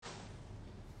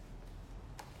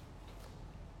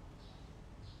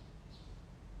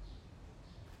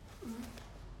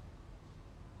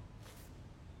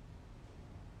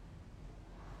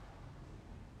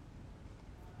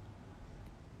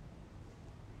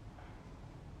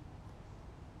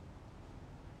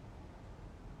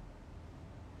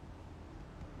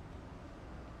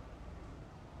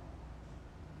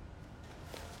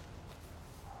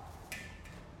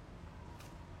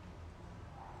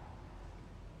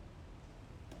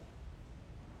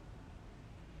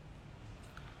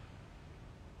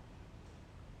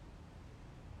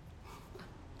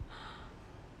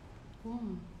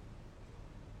Hmm.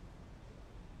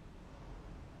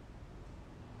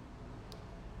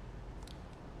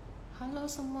 Halo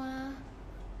semua.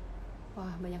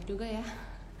 Wah, banyak juga ya.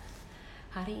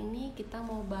 Hari ini kita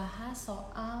mau bahas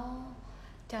soal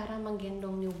cara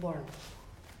menggendong newborn.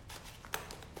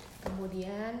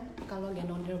 Kemudian kalau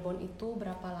gendong newborn itu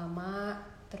berapa lama?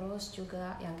 Terus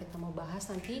juga yang kita mau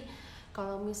bahas nanti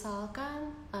kalau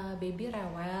misalkan baby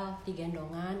rewel di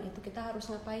gendongan itu kita harus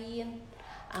ngapain?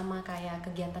 Sama kayak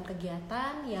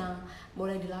kegiatan-kegiatan yang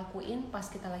boleh dilakuin pas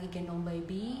kita lagi gendong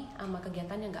baby, sama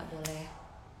kegiatan yang nggak boleh.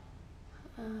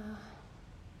 Uh,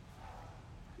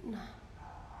 nah,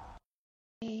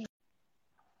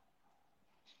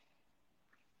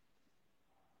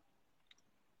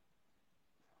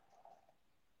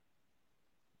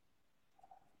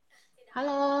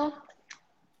 halo,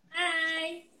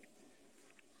 Hai,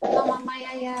 halo Mama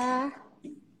Yaya.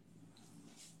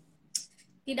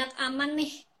 tidak aman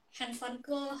nih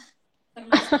handphoneku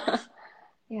bermasalah.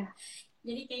 Ya,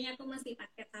 Jadi kayaknya aku masih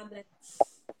pakai tablet.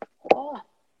 oh,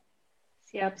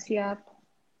 siap-siap.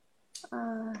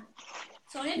 Uh,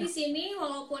 Soalnya di nah, sini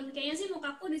walaupun kayaknya sih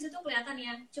mukaku di situ kelihatan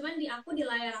ya, cuman di aku di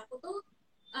layar aku tuh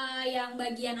yang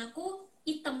bagian aku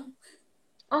hitam.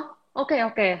 oh, oke.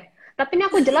 Tapi ini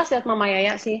aku jelas lihat Mama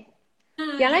Yaya sih.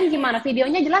 Nah, Yang jadi lain kayak gimana?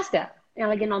 Videonya jelas gak? Yang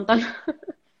lagi nonton?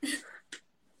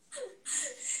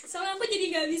 soalnya aku jadi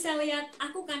nggak bisa lihat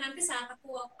aku kan nanti saat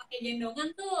aku pakai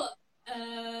gendongan tuh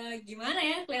gimana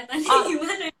ya kelihatannya Oh,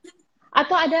 gimana?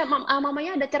 atau ada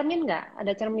mamanya ada cermin nggak?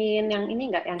 Ada cermin yang ini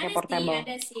nggak? Yang kayak portable?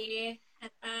 Ada sih.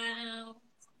 Atau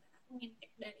aku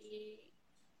ngintip dari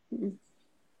Mm-mm.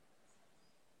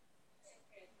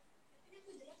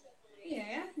 iya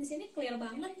ya, di sini clear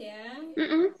banget ya.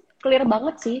 Mm-mm. Clear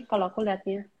banget sih kalau aku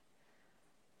lihatnya.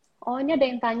 Oh, ini ada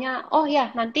yang tanya. Oh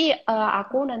ya, nanti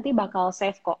aku nanti bakal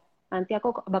save kok. Nanti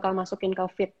aku bakal masukin ke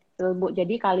feed, Bu.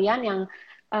 Jadi kalian yang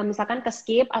misalkan ke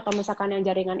skip atau misalkan yang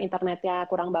jaringan internetnya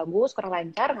kurang bagus, kurang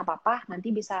lancar, nggak apa-apa. Nanti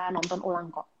bisa nonton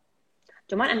ulang kok.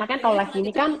 Cuman enaknya Oh kalau ya, live kalau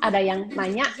gini gitu kan ada yang lanjut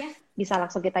nanya, aja bisa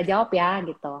langsung kita jawab ya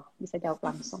gitu. Bisa jawab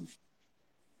langsung.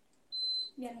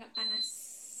 biar nggak panas.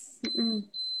 Mm-mm.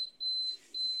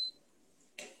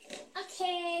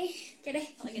 Oke, oke deh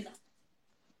kalau gitu.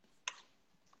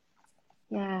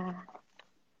 Ya.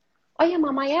 Oh ya,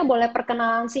 Mama ya, boleh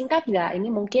perkenalan singkat nggak?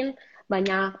 Ini mungkin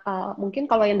banyak, mungkin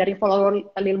kalau yang dari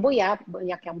follower Lilbo ya,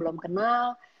 banyak yang belum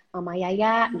kenal Mama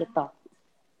Yaya gitu.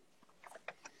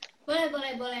 Boleh,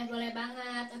 boleh, boleh, boleh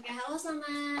banget. Oke, halo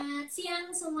selamat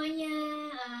siang semuanya.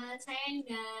 Saya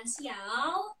Indah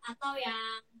Siau atau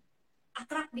yang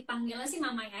akrab dipanggilnya sih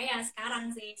Mama Yaya sekarang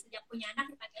sih. Sejak punya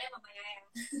anak dipanggilnya Mama Yaya.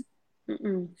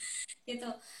 Mm-mm. Gitu.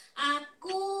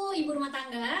 Aku ibu rumah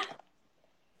tangga.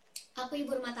 Aku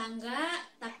ibu rumah tangga,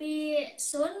 tapi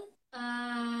soon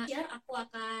aku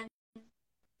akan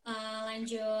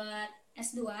lanjut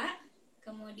S2.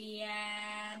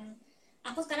 Kemudian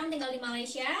aku sekarang tinggal di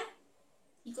Malaysia,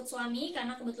 ikut suami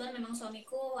karena kebetulan memang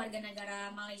suamiku warga negara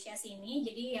Malaysia sini.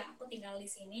 Jadi ya aku tinggal di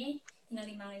sini,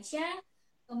 tinggal di Malaysia.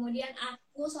 Kemudian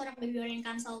aku seorang baby wearing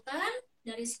consultant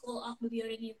dari School of Baby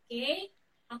Wearing UK.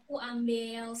 Aku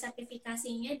ambil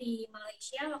sertifikasinya di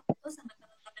Malaysia waktu itu sama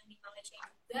teman-teman di Malaysia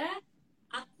juga.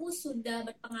 Aku sudah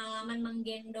berpengalaman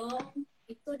menggendong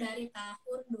itu dari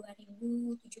tahun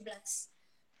 2017.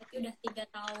 Berarti udah 3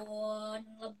 tahun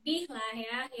lebih lah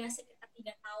ya, ya sekitar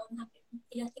 3 tahun, hampir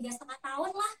tiga setengah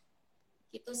tahun lah.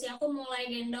 Gitu sih aku mulai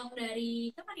gendong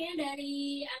dari kapan ya,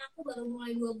 dari anakku baru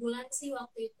mulai 2 bulan sih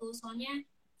waktu itu. Soalnya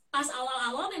pas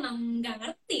awal-awal memang nggak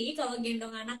ngerti kalau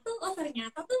gendong anak tuh oh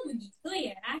ternyata tuh begitu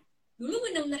ya. Dulu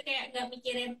bener-bener kayak nggak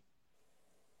mikirin,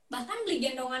 bahkan beli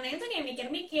gendongannya itu kayak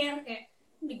mikir-mikir kayak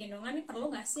beli gendongan ini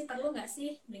perlu nggak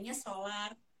sih belinya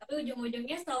stroller, tapi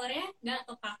ujung-ujungnya strollernya nggak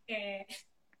kepake.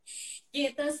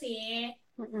 Gitu sih.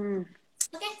 Mm-mm.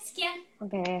 Oke, sekian.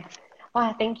 Oke.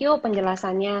 Wah, thank you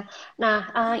penjelasannya. Nah,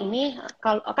 ini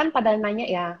kalau kan pada nanya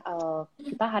ya,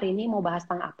 kita hari ini mau bahas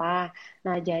tentang apa.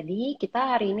 Nah, jadi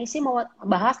kita hari ini sih mau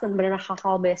bahas benar-benar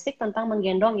hal-hal basic tentang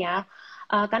menggendong ya.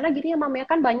 Karena gini ya, Mam, ya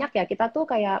kan banyak ya, kita tuh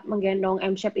kayak menggendong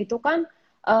M-Shape itu kan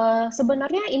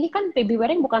sebenarnya ini kan baby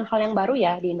wearing bukan hal yang baru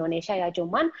ya di Indonesia ya.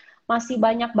 Cuman masih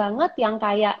banyak banget yang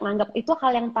kayak nganggap itu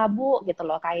hal yang tabu gitu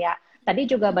loh. Kayak tadi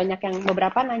juga banyak yang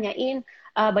beberapa nanyain,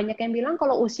 banyak yang bilang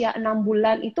kalau usia 6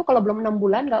 bulan itu kalau belum 6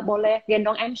 bulan nggak boleh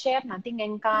gendong M-shape, nanti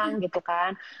ngengkang gitu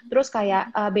kan. Terus kayak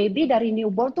baby dari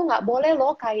newborn tuh nggak boleh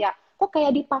loh kayak kok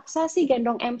kayak dipaksa sih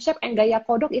gendong M-shape, gaya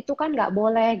kodok itu kan nggak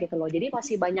boleh gitu loh. Jadi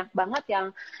masih banyak banget yang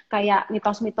kayak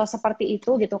mitos-mitos seperti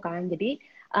itu gitu kan. Jadi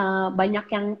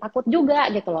banyak yang takut juga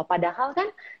gitu loh. Padahal kan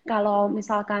kalau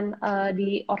misalkan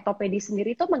di ortopedi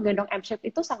sendiri tuh menggendong M-shape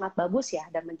itu sangat bagus ya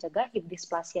dan mencegah hip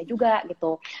dysplasia juga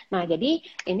gitu. Nah, jadi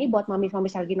ini buat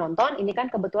mami-mami lagi nonton, ini kan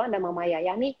kebetulan ada Mama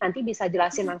Yaya nih, nanti bisa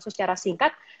jelasin langsung secara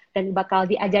singkat dan bakal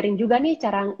diajarin juga nih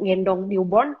cara gendong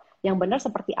newborn yang benar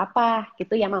seperti apa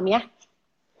gitu ya, Mam ya.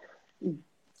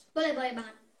 Boleh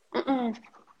banget. Mm-mm.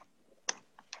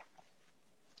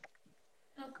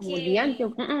 Oke, Kemudian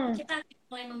kita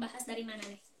mulai membahas dari mana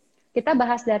nih? kita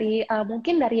bahas dari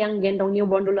mungkin dari yang gendong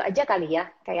newborn dulu aja kali ya.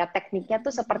 Kayak tekniknya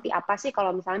tuh seperti apa sih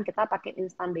kalau misalnya kita pakai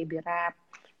instant baby wrap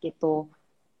gitu.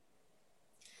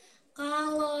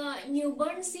 Kalau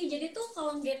newborn sih, jadi tuh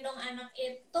kalau gendong anak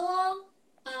itu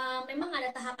memang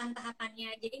ada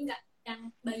tahapan-tahapannya. Jadi nggak yang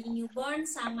bayi newborn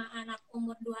sama anak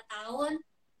umur 2 tahun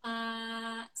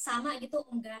sama gitu,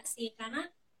 enggak sih. Karena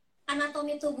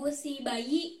anatomi tubuh si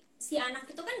bayi, si anak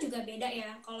itu kan juga beda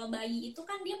ya. Kalau bayi itu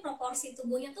kan dia proporsi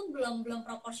tubuhnya tuh belum belum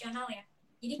proporsional ya.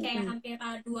 Jadi kayak Mm-mm. hampir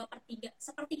 2/3,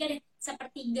 sepertiga deh,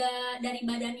 sepertiga dari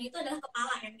badannya itu adalah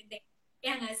kepala yang gede.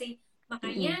 Ya nggak sih?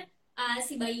 Makanya Mm-mm.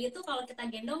 si bayi itu kalau kita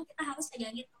gendong kita harus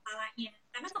pegangin kepalanya.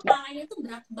 Karena Ya, kepalanya itu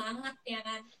berat banget ya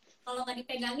kan. Kalau nggak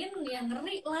dipegangin ya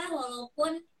ngeri lah,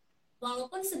 walaupun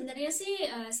walaupun sebenarnya sih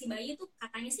si bayi itu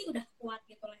katanya sih udah kuat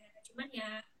gitu lah ya. Cuman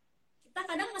ya kita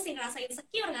kadang masih ngerasa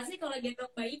insecure nggak sih kalau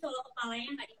gendong bayi kalau kepalanya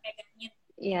nggak dipegangin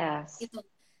yes. gitu.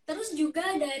 Terus juga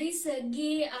dari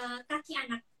segi kaki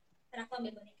anak, aku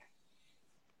ambil boneka.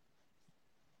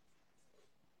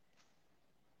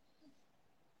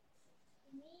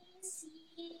 Ini si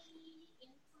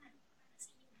infant,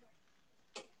 si newborn.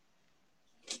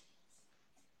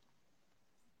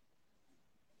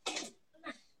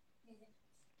 Nah,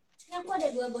 ini aku ada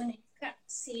 2 boneka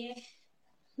sih.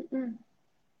 Mm-mm.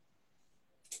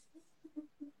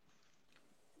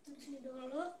 Sini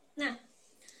dulu. Nah,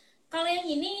 kalau yang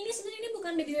ini sebenarnya ini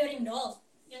bukan baby wearing doll.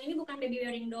 Yang ini bukan baby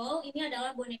wearing doll, ini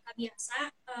adalah boneka biasa.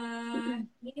 Mm-mm.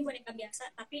 Ini boneka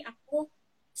biasa, tapi aku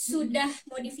sudah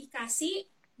modifikasi,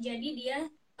 jadi dia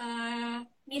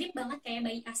mirip banget kayak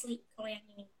bayi asli kalau yang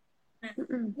ini. Nah,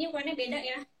 Mm-mm. ini ukurannya beda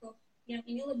ya, tuh. Yang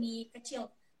ini lebih kecil.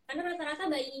 Karena rata-rata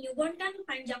bayi newborn kan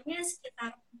panjangnya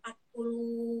sekitar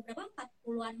 40 berapa?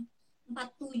 40-an,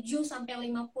 47 sampai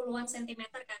 50-an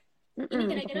sentimeter kan. Ini Mm-mm.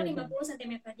 kira-kira 50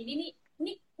 cm. Jadi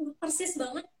ini persis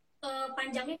banget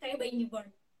panjangnya kayak bayi newborn.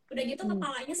 Udah gitu Mm.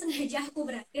 kepalanya sengaja aku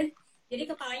beratin. Jadi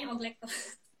kepalanya oglek tuh.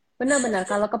 Benar-benar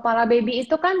kalau kepala baby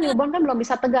itu kan newborn kan belum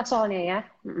bisa tegak soalnya ya.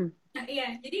 Mm-mm. Nah,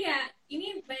 iya, jadi ya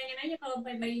ini bayangin aja kalau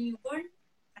bayi newborn,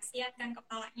 kasihan kan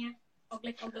kepalanya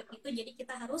oglek-oglek gitu. Jadi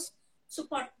kita harus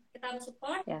support. Kita harus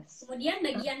support. Yes. Kemudian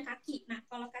bagian kaki. Nah,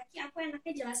 kalau kaki aku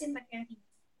enaknya jelasin pakai yang ini.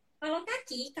 Kalau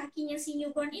kakinya si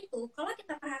newborn itu, kalau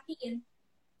kita perhatiin,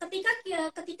 ketika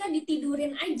ketika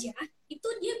ditidurin aja, itu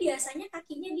dia biasanya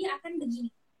kakinya dia akan begini.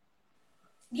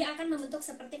 Dia akan membentuk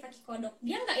seperti kaki kodok.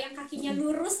 Dia nggak yang kakinya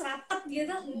lurus rapat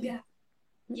gitu, enggak.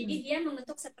 Jadi dia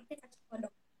membentuk seperti kaki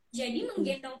kodok. Jadi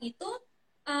menggendong itu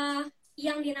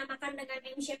yang dinamakan dengan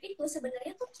M-shape itu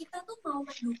sebenarnya tuh kita tuh mau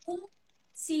mendukung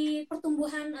si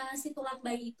pertumbuhan si tulang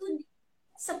bayi itu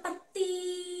seperti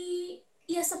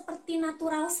ya seperti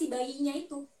natural si bayinya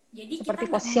itu. Jadi kita Seperti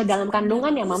nggak posisi dalam memaksakan dia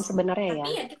kandungan ya, Mam, lurus, sebenarnya ya.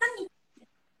 tapi ya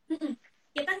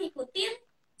kita ngikutin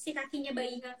si kakinya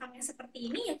bayi ngangkangnya seperti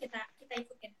ini ya kita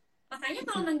ikutin. Makanya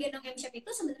kalau menggendong M-shape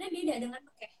itu sebenarnya beda dengan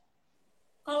pekeh.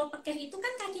 Kalau pekeh itu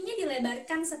kan kakinya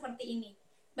dilebarkan seperti ini.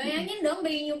 Bayangin dong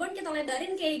bayi newborn kita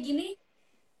lebarin kayak gini,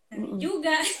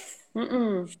 juga,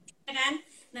 ya kan?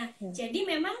 Nah, jadi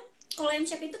memang kalau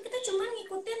M-shape itu kita cuma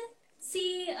ngikutin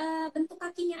si bentuk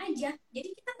kakinya aja. Jadi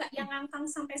kita nggak yang ngangkang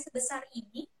sampai sebesar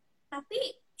ini,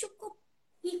 tapi cukup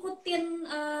ngikutin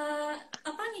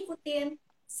ngikutin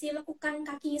si lekukan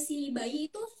kaki si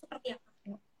bayi itu seperti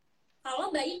apa.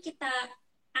 Kalau bayi kita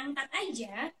angkat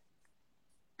aja,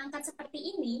 angkat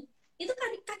seperti ini, itu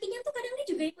kakinya tuh kadang dia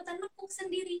juga ikutan lekuk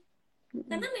sendiri.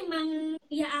 Karena memang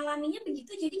ya alaminya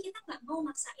begitu, jadi kita nggak mau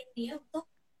maksain dia untuk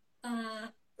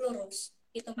lurus.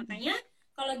 Gitu. Makanya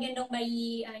kalau gendong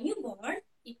bayi newborn,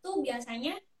 itu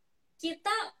biasanya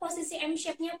kita posisi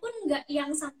M-shape-nya pun nggak yang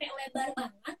sampai lebar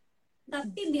banget,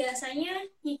 tapi biasanya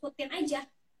ngikutin aja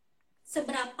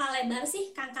seberapa lebar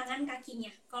sih kangkangan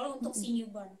kakinya kalau untuk si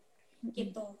newborn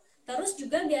gitu. Terus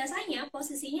juga biasanya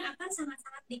posisinya akan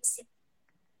sangat-sangat deep sit.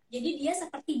 Jadi dia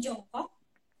seperti jongkok.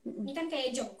 Ini kan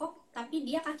kayak jongkok, tapi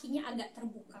dia kakinya agak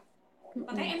terbuka.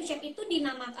 Makanya M-shape itu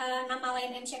nama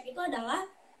lain M-shape itu adalah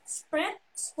spread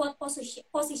squat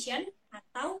position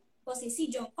atau posisi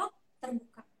jongkok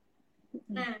terbuka.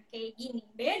 Nah, kayak gini.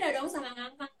 Beda dong sama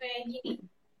ngangkang kayak gini.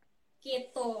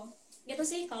 Gitu. Gitu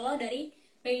sih kalau dari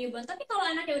baby newborn. Tapi kalau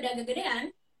anaknya udah agak gedean,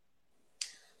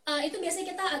 itu biasanya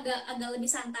kita agak agak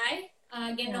lebih santai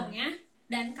Ya. gendongnya,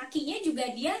 dan kakinya juga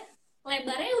dia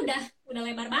lebarnya udah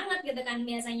lebar banget gitu kan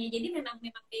biasanya. Jadi memang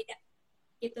memang beda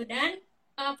gitu. Dan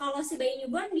kalau si bayi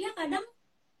newborn dia kadang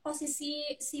posisi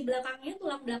si belakangnya,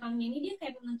 tulang belakangnya ini dia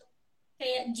kayak membentuk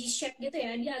kayak G-shape gitu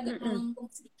ya, dia agak Mm-mm. melengkung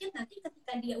sedikit. Nanti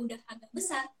ketika dia udah agak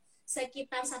besar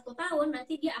sekitar 1 tahun,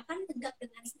 nanti dia akan tegak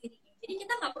dengan sendirinya. Jadi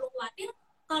kita nggak perlu khawatir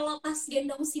kalau pas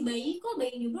gendong si bayi, kok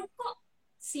bayi newborn kok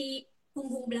si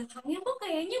punggung belakangnya kok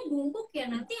kayaknya bungkuk ya,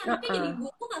 nanti anaknya jadi Uh-uh.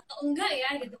 bungkuk atau enggak ya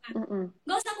gitu kan. Mm-mm.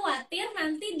 Nggak usah khawatir,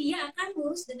 nanti dia akan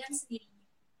lurus dengan sendirinya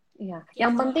Iya,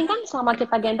 yang gitu. penting kan selama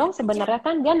kita gendong Aja. sebenarnya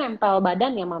kan dia nempel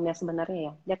badan ya Mam ya sebenarnya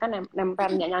ya. Dia kan nempel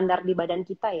nyandar di badan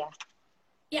kita ya.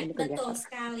 Ya, Jadi betul kegeser.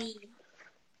 sekali.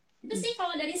 Itu sih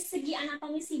kalau dari segi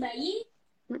anatomi si bayi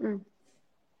Mm-mm.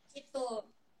 itu.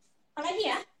 Apalagi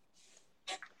ya?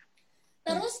 Ya.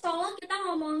 Terus kalau kita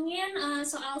ngomongin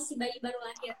soal si bayi baru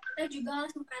lahir, kita juga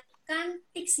harus memperhatikan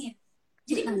ticsnya.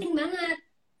 Jadi Mm-mm. penting banget.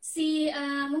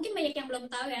 Mungkin banyak yang belum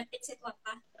tahu ya tics itu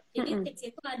apa. Jadi Mm-mm. tics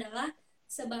itu adalah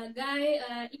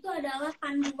itu adalah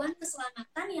panduan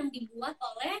keselamatan yang dibuat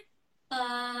oleh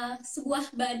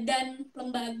sebuah badan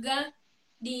lembaga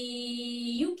di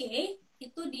UK.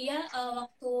 Itu dia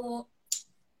waktu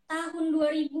tahun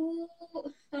 2000,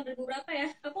 tahun 2000 berapa ya?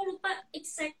 Aku lupa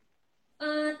exact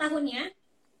tahunnya,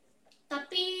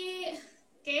 tapi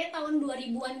kayak tahun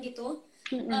 2000-an gitu.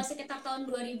 Mm-mm. Sekitar tahun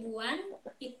 2000-an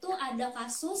itu ada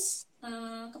kasus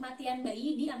kematian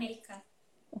bayi di Amerika.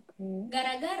 Oke.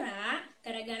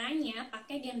 Gara-garanya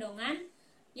pakai gendongan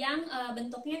yang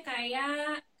bentuknya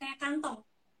kayak kayak kantong.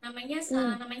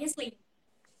 Mm. Namanya sling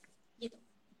gitu.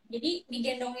 Jadi di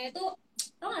gendongnya itu,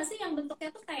 tau gak sih yang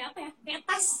bentuknya tuh kayak apa ya? Kayak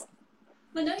tas.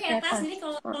 Bentuknya kayak Kayak tas. tas. Jadi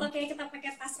kalau kalau Uh-uh. kayak kita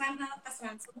pakai tas ransel,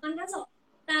 bukan ransel.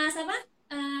 Tas apa?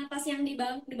 Tas yang di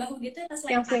bahu gitu, tas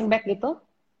Yang lengkap. sling bag gitu.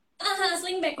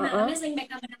 Sling bag. Nah, Uh-uh. namanya sling bag,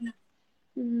 benar-benar.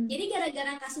 Mm. Jadi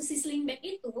gara-gara kasus si sling bag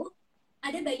itu,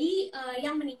 ada bayi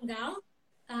yang meninggal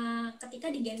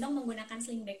ketika digendong menggunakan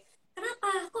sling bag.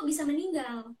 Kenapa? Kok bisa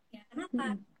meninggal? Ya,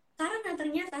 kenapa? Mm-mm. Karena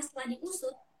ternyata setelah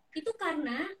diusut, itu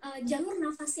karena jalur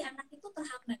nafas si anak itu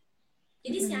terhambat.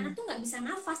 Jadi si anak Mm-mm. tuh nggak bisa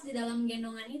nafas di dalam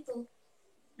gendongan itu.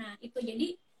 Nah, itu jadi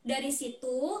dari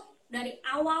situ, dari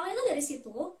awalnya itu dari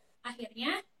situ,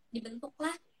 akhirnya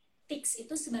dibentuklah TICS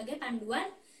itu sebagai panduan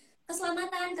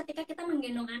keselamatan ketika kita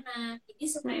menggendong anak. Jadi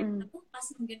supaya kita Mm-mm. tuh pas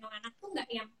menggendong anak tuh nggak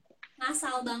yang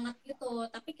ngasal banget gitu,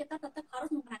 tapi kita tetap harus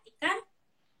memperhatikan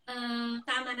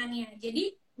keamanannya.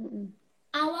 Jadi Mm-mm.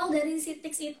 awal dari si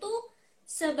TICS itu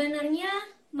sebenarnya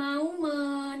mau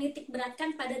menitik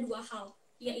beratkan pada 2 hal,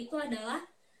 yaitu adalah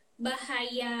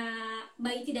bahaya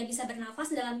bayi tidak bisa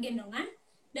bernafas dalam gendongan,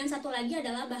 dan satu lagi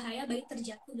adalah bahaya bayi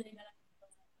terjatuh dari dalam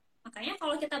gendongan. Makanya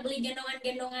kalau kita beli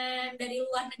gendongan-gendongan dari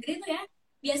luar negeri tuh ya,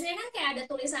 biasanya kan kayak ada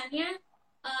tulisannya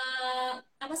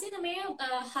apa sih namanya,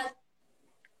 hard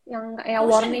Yang kayak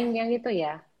caution warning ya. yang gitu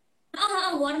ya.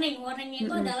 Warningnya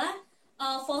itu Mm-mm. adalah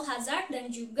fall hazard, dan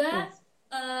juga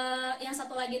Yes. yang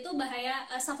satu lagi itu bahaya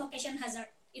suffocation hazard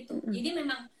itu. Mm-mm. Jadi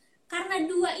memang karena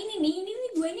dua ini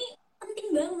penting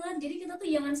banget. Jadi kita tuh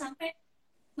jangan sampai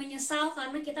menyesal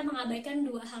karena kita mengabaikan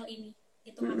 2 hal ini.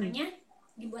 Itu Mm-mm. makanya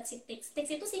dibuat si TICS.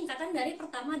 TICS itu singkatan dari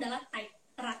pertama adalah tight,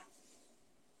 erat.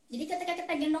 Jadi ketika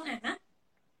kita gendong anak,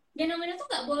 gendongannya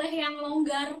tuh nggak boleh yang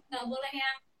longgar, nggak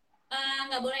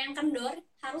boleh yang kendor,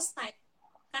 harus tight.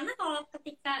 Karena kalau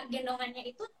ketika gendongannya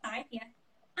itu tight ya,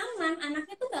 aman,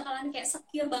 anaknya tuh bakalan kayak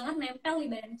secure banget nempel di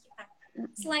badan kita.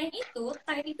 Selain itu,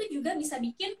 tight itu juga bisa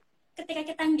bikin ketika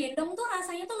kita gendong tuh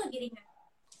rasanya tuh lebih ringan.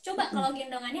 Coba Mm-mm. kalau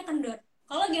gendongannya kendor.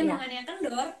 Kalau Ya, gendongannya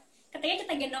kendor, ketika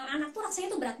kita gendong anak tuh rasanya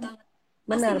tuh berat banget.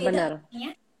 Pasti benar, beda benar,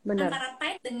 rasanya benar. antara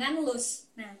tight dengan loose.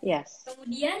 Nah, Yes.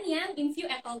 kemudian yang in view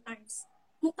at all times.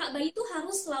 Muka bayi tuh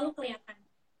harus selalu kelihatan.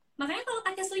 Makanya kalau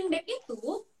pakai sling bag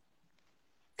itu,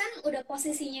 kan udah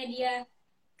posisinya dia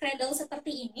cradle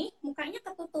seperti ini, mukanya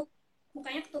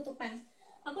ketutupan.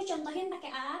 Aku contohin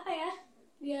pakai apa ya,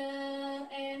 biar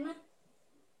enak.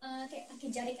 Kayak pakai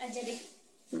jarik aja deh,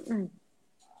 Mm-mm.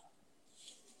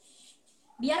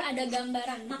 biar ada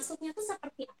gambaran maksudnya tuh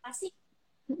seperti apa sih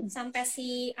Mm-mm. sampai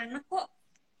si anak kok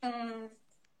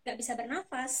nggak bisa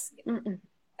bernafas gitu. Mm-mm.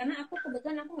 Karena aku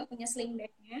kebetulan aku nggak punya sling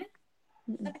bagnya, kita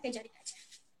Mm-mm. pakai jarik aja.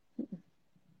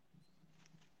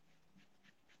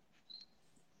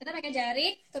 Kita pakai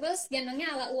jarik, terus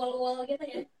gendongnya ala uol-uol gitu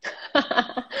ya.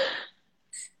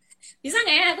 Bisa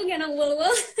nggak ya aku gendong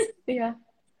uol-uol? Iya.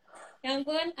 Ya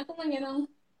ampun, aku mau gendong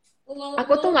Aku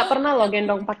uol-uol tuh nggak tuh pernah loh yang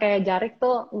gendong pakai jarik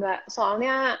tuh nggak.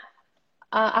 Soalnya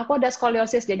aku ada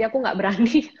skoliosis, jadi aku nggak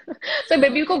berani. So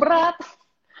babyku Oke, berat.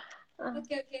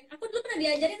 oke, oke. Aku dulu pernah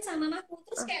diajarin sama mamaku,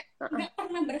 terus kayak nggak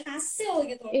pernah berhasil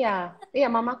gitu loh. Iya, Kayak iya,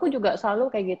 mamaku juga selalu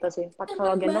kayak gitu sih.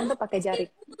 Kalau gampang gendong tuh banget pakai sih. jari.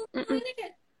 Oh, Mm-mm. ini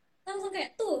kayak langsung kayak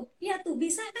tuh, ya tuh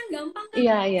bisa kan, gampang kan.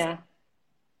 Iya, Nah, iya.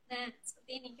 nah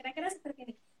seperti ini, kira-kira seperti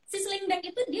ini. Si sling bag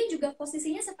itu dia juga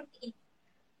posisinya seperti ini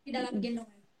di dalam Mm-mm.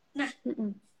 gendongan. Nah,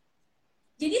 Mm-mm.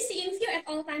 jadi si in view at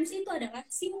all times itu adalah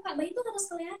si muka bayi itu harus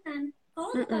kelihatan.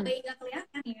 Kalau muka Mm-mm. bayi nggak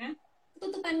kelihatan ya,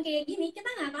 tutupan kayak gini, kita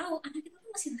nggak tahu anak kita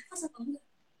tuh masih nafas atau enggak.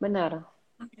 Benar.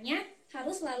 Makanya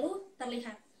harus selalu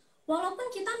terlihat. Walaupun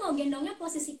kita mau gendongnya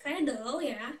posisi cradle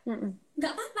ya, Mm-mm.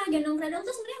 nggak apa-apa, gendong cradle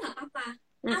tuh sebenarnya nggak apa-apa.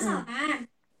 Mm-mm. Asalkan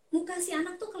muka si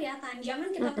anak tuh kelihatan, jangan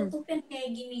kita Mm-mm. tutupin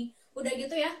kayak gini. Udah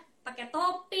gitu ya, pakai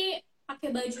topi, pakai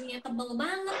bajunya tebel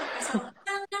banget, pakai sarung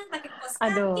tangan, pakai kaos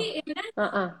Aduh. kaki, ya kan?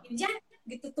 Uh-uh. Jaket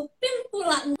ditutupin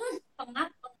pula, pengap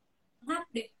pengap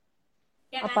deh,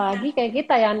 ya kan? Nah, Apalagi kayak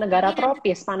kita yang negara makanya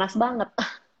tropis, panas banget.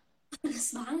 panas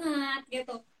banget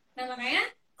gitu. Nah makanya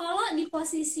kalau di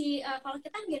posisi kalau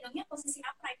kita gendongnya posisi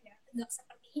upright ya, tegak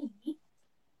seperti ini,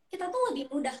 kita tuh lebih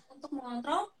mudah untuk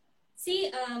mengontrol si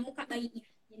muka bayinya.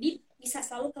 Jadi bisa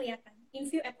selalu kelihatan in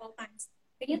view at all times.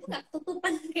 Kayaknya tuh nggak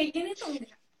tutupan kayak gini tuh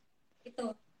enggak. Gitu.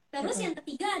 Terus Mm-mm. yang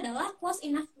ketiga adalah close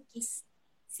enough to kiss.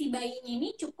 Si bayinya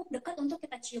ini cukup dekat untuk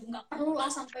kita cium. Nggak perlu lah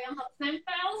sampai yang harus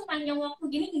nempel sepanjang waktu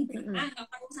gini. Enggak, Mm-mm. nggak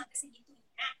perlu sampai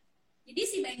segitunya. Jadi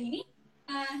si bayi ini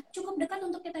cukup dekat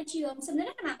untuk kita cium.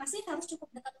 Sebenarnya kenapa sih harus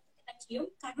cukup dekat untuk kita cium?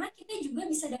 Karena kita juga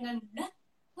bisa dengan mudah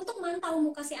untuk memantau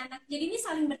muka si anak. Jadi ini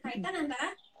saling berkaitan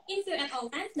antara in view at all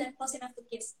times dan close enough to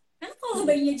kiss. Karena kalau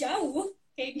bayinya jauh,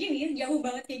 kayak gini, jauh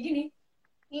banget kayak gini,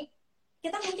 nih,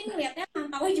 kita mungkin ngelihatnya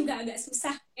mantaunya juga agak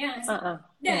susah, ya nggak sih? Uh-uh.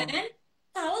 Dan Ya.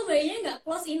 kalau bayinya nggak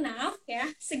close enough, ya,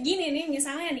 segini nih,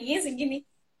 misalnya nih, segini,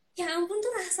 ya ampun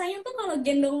tuh rasanya tuh kalau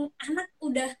gendong anak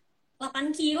udah 8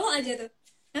 kilo aja tuh,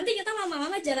 nanti kita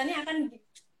lama-lama jalannya akan gitu.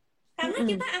 Karena Mm-mm.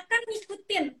 kita akan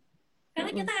ngikutin, karena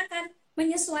Mm-mm. kita akan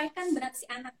menyesuaikan berat si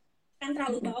anak. Kan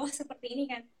terlalu Mm-mm. bawah seperti ini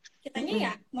kan. Kitanya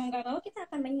ya, Mm-mm. mau nggak mau kita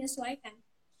akan menyesuaikan.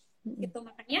 Mm-mm. Gitu,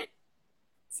 makanya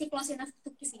si close enough to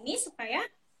kiss ini supaya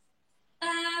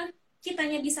uh,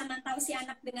 kitanya bisa mantau si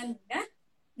anak dengan mudah,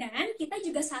 dan kita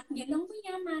juga saat gendong tuh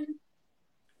nyaman.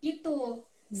 Gitu.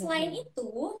 Selain Benar. itu,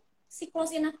 si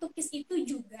close enough to kiss itu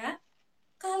juga,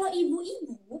 kalau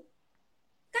ibu-ibu,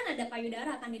 kan ada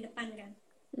payudara kan di depan kan.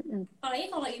 Mm-mm. Apalagi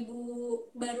kalau ibu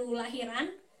baru lahiran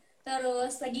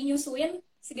terus lagi nyusuin,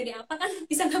 segede apa kan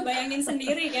bisa ngebayangin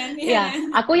sendiri kan, ya Iya, kan.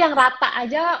 aku yang rata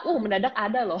aja, mendadak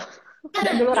ada loh.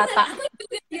 Ada Nah dulu bener, rata. aku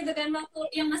juga gitu kan, waktu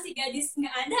yang masih gadis nggak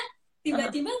ada, Uh-uh.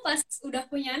 tiba-tiba pas udah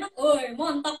punya anak, oh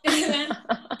montok gitu kan.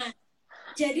 Nah,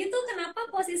 jadi tuh kenapa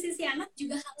posisi si anak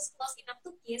juga harus close enough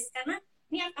to kiss, karena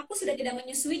ini aku sudah tidak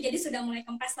menyusui, jadi sudah mulai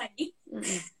kempes lagi.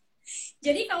 Mm-mm.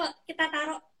 Jadi kalau kita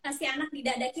taruh si anak di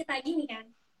dada kita gini kan,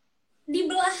 di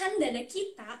belahan dada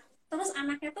kita, terus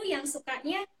anaknya tuh yang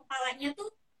sukanya kepalanya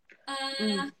tuh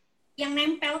Mm. yang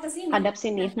nempel ke sini. Hadap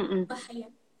sini. Nah, Mm-mm. bahaya.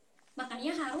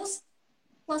 Makanya harus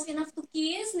close enough to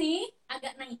kiss nih,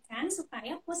 agak naikkan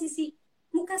supaya posisi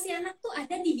muka si anak tuh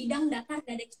ada di bidang datar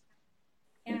dada kita.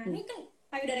 Ya, Mm-mm. ini kan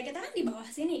payudara kita kan di bawah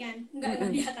sini kan, nggak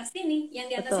Mm-mm. di atas sini. Yang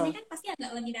di atas sini Betul. kan pasti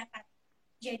agak lebih datar.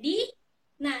 Jadi,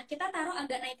 nah kita taruh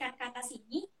agak naikkan ke atas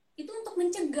sini, itu untuk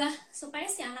mencegah supaya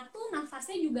si anak tuh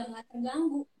nafasnya juga nggak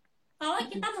terganggu. Kalau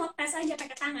kita mau tes aja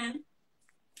pakai tangan,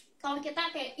 kalau kita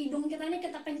kayak hidung kita ini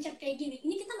kita pencet kayak gini,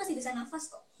 ini kita masih bisa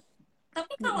nafas kok.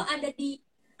 Tapi kalau Mm-mm. ada di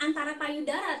antara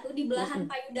payudara tuh, di belahan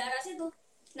Mm-mm. payudara situ,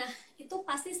 nah itu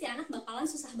pasti si anak bakalan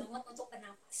susah banget untuk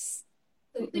bernapas.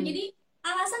 Tuh, itu Mm-mm. jadi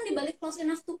alasan dibalik close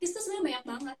enough to kiss tuh sebenarnya banyak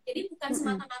banget. Jadi bukan Mm-mm.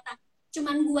 semata-mata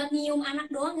cuman buat nyium anak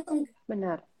doang, itu enggak.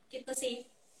 Benar. Gitu sih.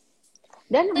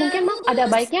 Dan mungkin Mam ada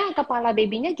Terus baiknya kepala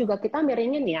babynya juga kita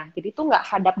miringin ya. Jadi tuh nggak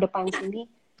hadap depan ya, sini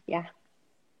ya.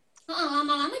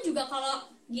 lama-lama juga kalau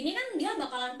gini kan dia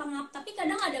bakalan pengap, tapi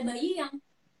kadang ada bayi yang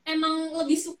emang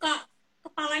lebih suka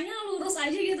kepalanya lurus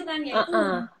aja gitu kan, ya itu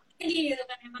Uh-uh. jadi gitu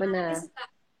kan, emang anaknya Benar. suka.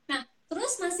 Nah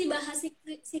terus masih bahas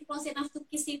si close enough to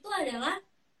kiss itu adalah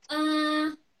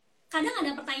uh, kadang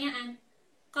ada pertanyaan,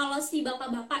 kalau si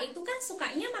bapak-bapak itu kan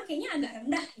sukanya makainya agak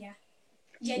rendah ya,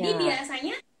 jadi Ya.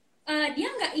 biasanya dia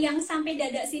nggak yang sampai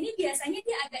dada sini, biasanya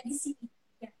dia agak di sini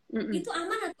ya. Mm-mm. Itu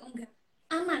aman atau enggak?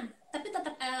 Aman, tapi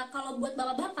tetap kalau buat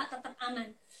bapak-bapak tetap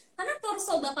aman, karena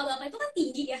torso bapak-bapak itu kan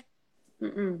tinggi ya.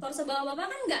 Mm-mm. Torso bapak-bapak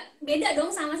kan nggak beda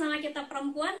dong sama-sama kita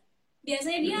perempuan,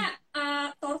 biasanya dia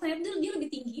torsonya itu dia lebih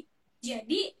tinggi.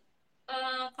 Jadi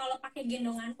kalau pakai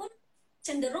gendongan pun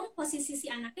cenderung posisi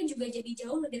si anaknya juga jadi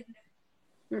jauh lebih rendah.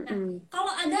 Nah, Mm-mm.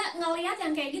 kalau ada ngelihat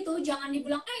yang kayak gitu, jangan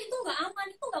dibilang, itu nggak aman,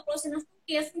 itu nggak close enough to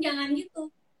kiss, jangan gitu.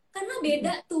 Karena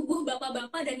beda Mm-mm. tubuh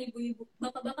bapak-bapak dan ibu-ibu.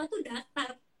 Bapak-bapak tuh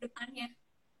datar depannya.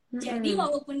 Jadi Mm-mm.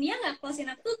 walaupun dia nggak close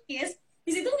enough to kiss,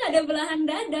 di situ nggak ada belahan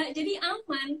dada, jadi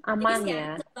aman. Jadi Aman si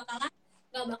ya. anak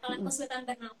nggak bakalan Mm-mm. kesulitan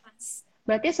bernafas.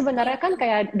 Berarti sebenarnya kan Gitu.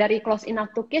 kayak dari close enough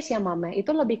to kiss ya Mame,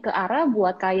 itu lebih ke arah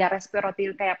buat kayak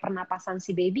respiratory kayak pernapasan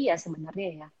si baby ya sebenarnya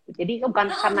ya. Jadi bukan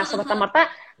karena semata-mata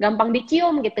gampang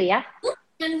dicium gitu ya.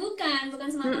 Bukan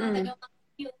semata-mata Mm-mm. gampang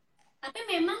cium. Tapi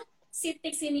memang si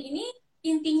tics ini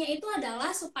intinya itu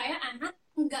adalah supaya anak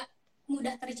nggak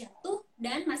mudah terjatuh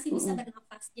dan masih bisa Mm-mm.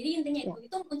 bernafas. Jadi intinya Ya.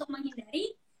 itu untuk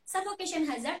menghindari suffocation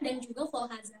hazard dan juga fall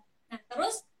hazard. Nah,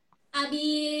 terus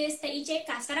abis TICK,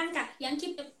 sekarang Kak, yang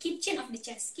keep chin of the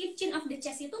chest. Keep chin of the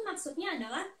chest itu maksudnya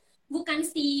adalah bukan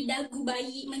si dagu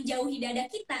bayi menjauhi dada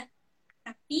kita,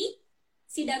 tapi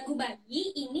si dagu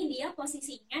bayi ini dia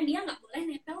posisinya dia nggak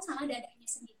boleh nempel sama dadanya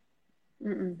sendiri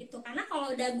Mm-mm. gitu. Karena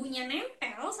kalau dagunya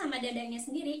nempel sama dadanya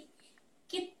sendiri,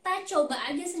 kita coba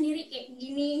aja sendiri kayak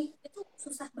gini, itu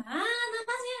susah banget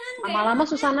napasnya kan, gak Lama-lama enak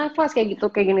ya. susah nafas kayak gitu,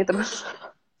 kayak gini terus.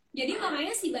 Jadi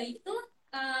makanya si bayi itu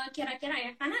kira-kira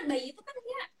ya, karena bayi itu kan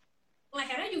dia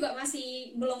lehernya juga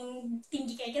masih belum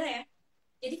tinggi kayak kita ya.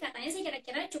 Jadi katanya sih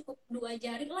kira-kira cukup 2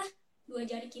 jari lah, 2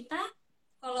 jari kita.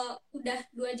 Kalau udah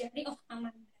 2 jari, oh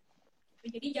aman.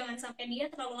 Jadi jangan sampai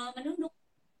dia terlalu lama menunduk,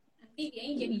 nanti dia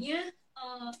Mm-mm. jadinya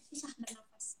susah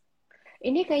bernafas.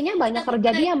 Ini kayaknya Kita banyak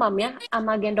terjadi mulai. ya Mam ya,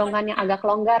 sama gendongan yang agak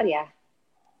longgar ya.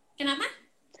 Kenapa?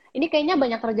 Ini kayaknya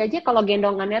banyak terjadi kalau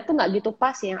gendongannya tuh nggak gitu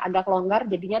pas ya, yang agak longgar,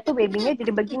 jadinya tuh babynya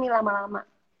jadi begini lama-lama.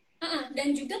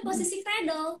 Dan juga Mm-mm. posisi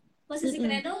Mm-mm.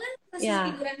 cradle kan posisi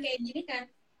Ya. tiduran kayak gini kan,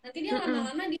 nanti dia Mm-mm.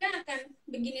 lama-lama dia akan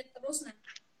begini terus. Nah,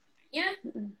 makanya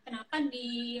Mm-mm. kenapa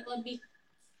di lebih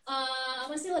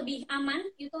apa sih lebih aman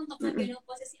itu untuk Mm-mm. menggendong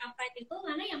posisi upright itu,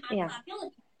 karena yang Ya. manfaatnya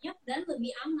lebih banyak dan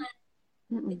lebih aman.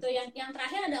 Mm-mm. Itu yang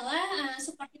terakhir adalah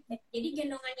support back. Jadi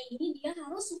gendongannya ini dia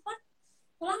harus support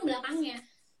tulang belakangnya,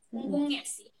 Mm-mm. punggungnya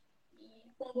sih.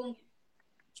 Punggungnya.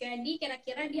 Jadi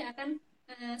kira-kira dia akan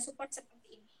support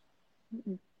seperti ini.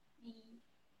 Mm-mm.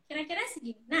 Kira-kira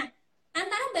segini. Nah,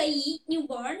 antara bayi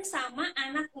newborn sama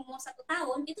anak umur 1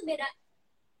 tahun itu beda.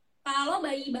 Kalau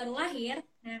bayi baru lahir,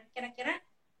 nah kira-kira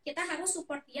kita harus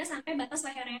support dia sampai batas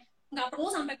lehernya. Nggak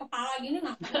perlu sampai kepala gini,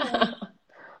 nggak perlu.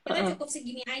 Kita Uh-uh. cukup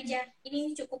segini aja.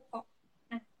 Ini cukup kok.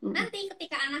 Nah, Mm-mm. nanti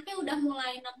ketika anaknya udah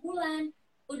mulai 6 bulan,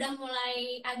 udah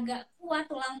mulai agak kuat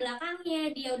tulang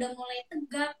belakangnya, dia udah mulai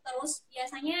tegap, terus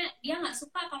biasanya dia nggak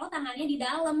suka kalau tangannya di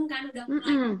dalam kan, udah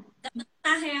mulai Mm-mm.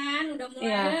 betah ya kan, udah mulai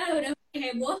Ya. udah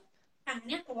heboh,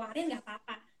 tangannya keluarin nggak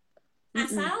apa-apa. Mm-mm.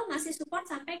 Asal masih support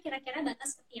sampai kira-kira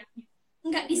batas ketiaknya.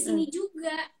 Nggak di sini Mm-mm.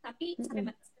 juga, tapi sampai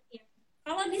Mm-mm. batas ketiaknya.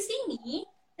 Kalau di sini,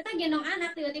 kita gendong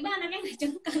anak, tiba-tiba anaknya nggak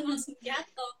jengkang langsung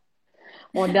jatuh.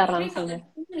 Modar Tapi langsung kalau ya.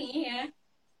 di sini ya,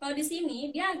 kalau di sini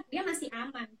dia dia masih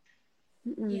aman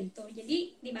Mm-mm. gitu. Jadi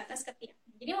di batas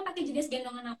ketiaknya. Jadi mau pakai jenis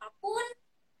gendongan apapun,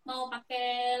 mau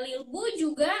pakai lilbu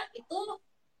juga itu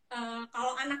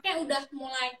kalau anaknya udah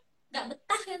mulai nggak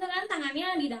betah gitu kan, tangannya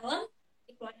di dalam,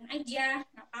 dikeluarin aja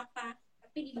nggak apa-apa,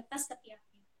 tapi di batas ketiaknya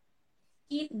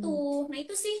Mm. gitu. Nah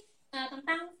itu sih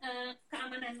tentang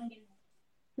keamanan menggendong,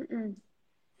 Mm-mm.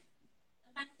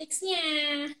 tentang tips-nya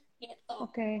gitu.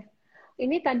 Oke.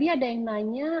 Ini tadi ada yang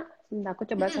nanya, sebentar aku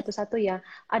coba Mm-mm. satu-satu ya.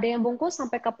 Ada yang bungkus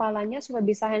sampai kepalanya supaya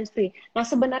bisa hands-free. Nah,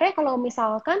 sebenarnya kalau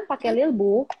misalkan pakai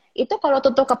lilbu, itu kalau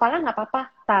tutup kepala nggak apa-apa.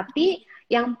 Tapi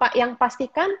yang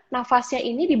pastikan nafasnya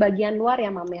ini di bagian luar ya,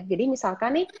 Mam ya. Jadi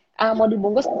misalkan nih mau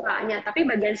dibungkus kepalanya, tapi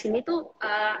bagian sini tuh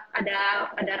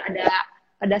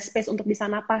ada space untuk bisa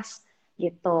napas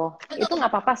gitu. Itu Betul,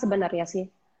 nggak apa-apa sebenarnya sih.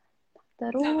 nggak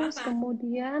Terus apa-apa.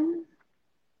 kemudian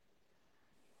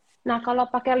nah, kalau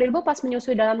pakai lilbu pas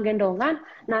menyusui dalam gendongan,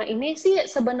 nah ini sih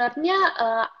sebenarnya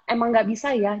emang nggak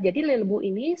bisa ya. Jadi lilbu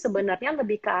ini sebenarnya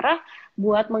lebih ke arah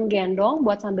buat menggendong,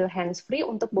 buat sambil hands free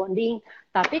untuk bonding.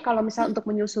 Tapi kalau misal untuk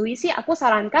menyusui sih, aku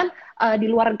sarankan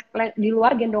di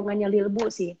luar gendongannya lilbu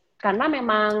sih, karena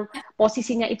memang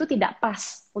posisinya itu tidak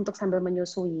pas untuk sambil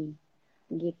menyusui,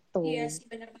 Iya gitu. sih,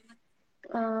 benar banget.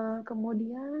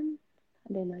 Kemudian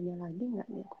ada yang nanya lagi nggak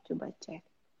nih? Aku coba cek.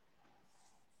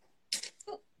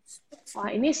 Wah,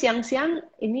 ini siang-siang,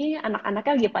 ini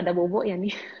anak-anaknya lagi pada bobo ya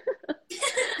nih.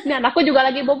 Ini anakku juga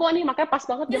lagi bobo nih, makanya pas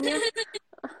banget jamnya.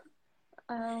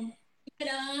 Um, Iya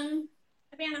dong,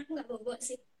 tapi anakku nggak bobo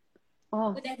sih,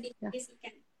 oh, udah ya.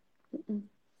 dikondisikan. Mm-mm.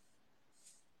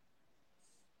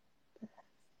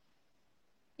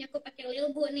 Ini aku pakai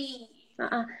lilbu nih.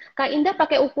 Kak Indah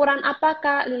pakai ukuran apa,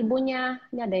 Kak, lilbunya?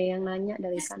 Ini ada yang nanya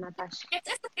dari S, Kak Natasha.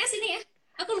 S ini ya.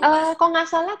 Aku lupa. Kalau nggak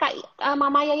salah Kak,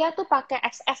 Mama Yaya tuh pakai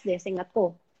XS deh,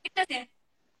 seingatku. XS ya?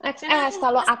 Karena XS.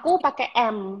 Kalau aku pakai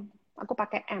M. Aku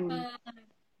pakai M. uh,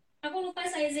 aku lupa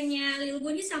sizingnya Lil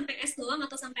Bunyi sampai S doang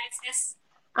atau sampai XS.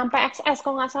 Sampai XS.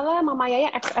 Kalau nggak salah Mama Yaya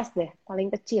XS deh,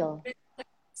 paling kecil.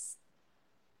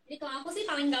 Jadi kalau aku sih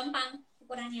paling gampang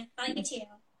ukurannya, paling kecil.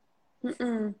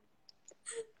 Mm-mm.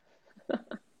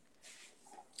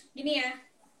 Gini ya,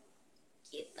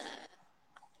 kita.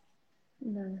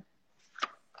 Nah.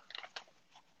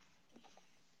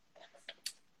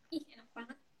 Ih, enak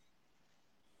banget.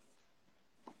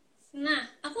 Nah,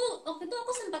 aku waktu itu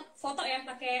aku sempat foto ya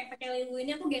pakai pakai Lil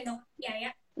ini, aku gendong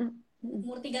ya Mm-mm.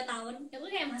 umur 3 tahun. Itu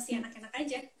kayak masih anak-anak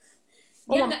aja.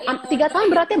 Oh, Dia nggak yang 3 tahun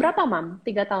kayak berarti berapa, Mam?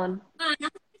 3 tahun.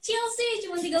 anak kecil sih,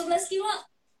 cuma 13 kilo.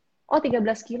 Oh, 13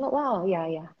 kilo. Wow, ya,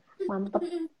 ya. Mantep.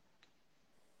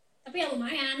 Tapi ya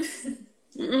lumayan.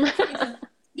 Mm-mm. Gitu.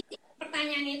 Jadi,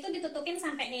 pertanyaannya itu ditutupin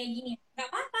sampai kayak gini. Gak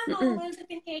apa-apa kalau Mm-mm. mau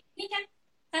ditutupin kayak gini kan,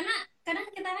 karena kadang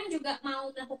kita kan juga mau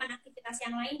melakukan aktivitas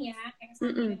yang lain ya, kayak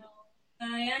sambil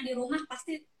Mm-mm. ya di rumah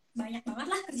pasti banyak banget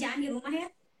lah kerjaan di rumah ya.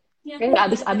 Ini aku Kayaknya nggak bener-bener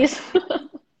habis-habis.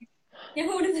 ya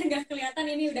aku bener-bener gak kelihatan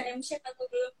ini udah M shape atau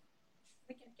belum.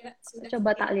 Kira-kira sudah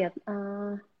Coba sih, tak lihat.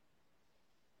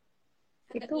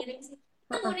 agak Itu, miring sih.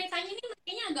 Kan uh-uh. bonekanya ini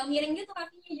kayaknya agak miring gitu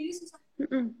kakinya, jadi susah.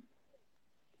 Mm-mm.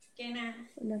 Oke, nah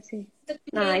Udah sih. untuk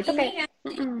Nah, kayak itu gini kayak, ya,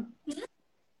 mm-mm.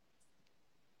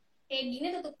 kayak gini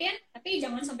tutupin, tapi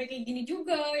jangan sampai kayak gini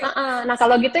juga ya Uh-uh. kan, Nah,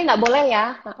 kalau kasihan. gitu ya nggak boleh ya.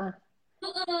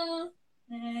 Uh-uh.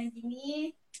 Nah,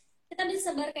 gini kita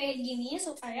bisa sebar kayak gini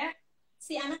supaya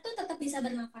si anak tuh tetap bisa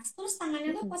bernafas. Terus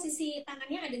tangannya tuh Mm-mm. posisi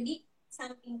tangannya ada di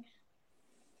samping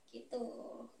gitu.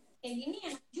 Kayak gini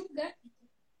enak juga.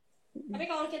 Tapi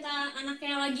kalau kita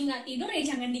anaknya lagi nggak tidur ya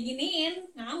jangan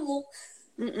diginiin, ngamuk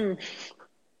Mm-mm.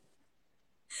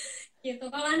 gitu.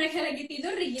 Kalau anaknya lagi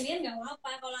tidur diginiin nggak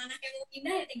apa-apa. Kalau anaknya mau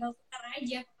pindah ya tinggal putar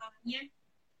aja kepalanya.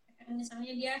 Karena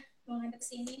misalnya dia mau ngadep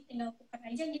sini, tinggal putar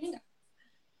aja gini nggak.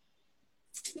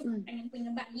 Mm. Pengen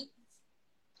punya bayi.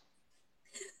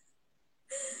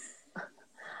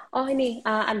 Oh ini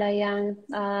ada yang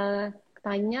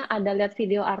tanya, ada lihat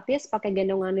video artis pakai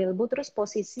gendongan Lilbu terus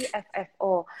posisi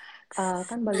FFO.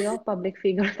 Kan beliau public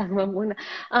figure tanpa Muna.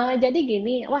 Jadi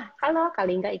gini, wah kalau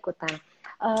kali nggak ikutan.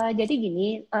 Jadi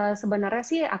gini, sebenarnya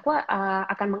sih aku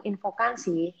akan menginfokan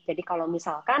sih. Jadi kalau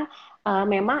misalkan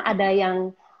memang ada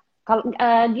yang kalau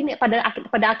gini pada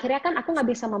akhirnya kan aku nggak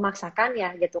bisa memaksakan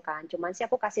ya gitu kan. Cuman sih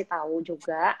aku kasih tahu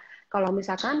juga kalau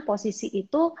misalkan posisi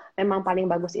itu memang paling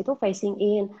bagus itu facing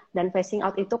in dan facing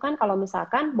out itu kan kalau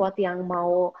misalkan buat yang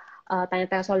mau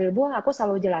tanya-tanya soal ilmu aku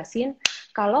selalu jelasin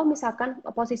kalau misalkan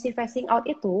posisi facing out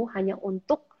itu hanya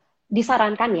untuk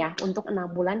disarankan ya untuk 6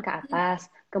 bulan ke atas.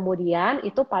 Kemudian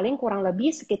itu paling kurang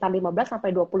lebih sekitar 15 sampai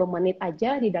 20 menit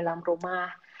aja di dalam rumah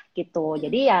gitu.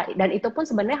 Jadi ya dan itu pun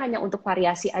sebenarnya hanya untuk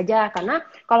variasi aja karena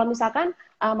kalau misalkan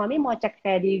Mami mau cek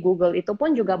kayak di Google itu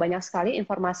pun juga banyak sekali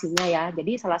informasinya ya.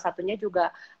 Jadi salah satunya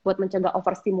juga buat mencegah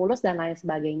overstimulus dan lain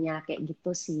sebagainya kayak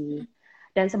gitu sih.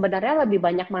 Dan sebenarnya lebih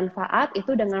banyak manfaat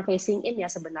itu dengan facing in ya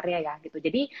sebenarnya ya gitu.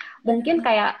 Jadi mungkin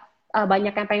Benar-benar. kayak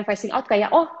banyak yang pengen facing out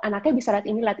kayak oh anaknya bisa lihat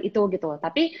ini lihat itu gitu.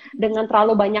 Tapi dengan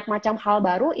terlalu banyak macam hal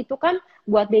baru itu kan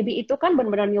buat baby itu kan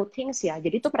benar-benar new things ya.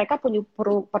 Jadi itu mereka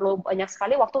perlu banyak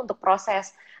sekali waktu untuk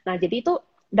proses. Nah, jadi itu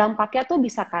dampaknya tuh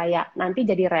bisa kayak nanti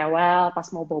jadi rewel pas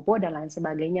mau bobo dan lain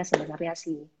sebagainya sebenarnya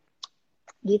sih.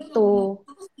 Gitu.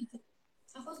 Benar-benar.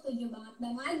 Aku setuju banget.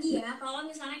 Dan lagi ya, kalau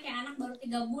misalnya kayak anak baru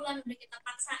 3 bulan udah kita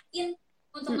paksain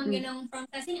untuk Mm-mm. menggendong front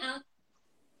facing out,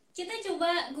 kita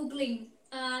coba googling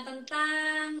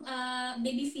tentang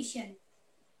baby vision.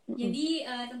 Mm-mm. Jadi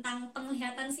tentang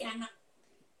penglihatan si anak.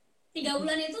 3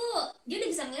 bulan itu dia udah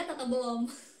bisa ngeliat atau belum?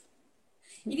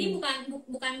 Jadi Mm-mm.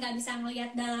 bukan nggak bisa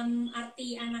melihat dalam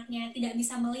arti anaknya tidak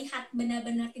bisa melihat,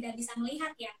 benar-benar tidak bisa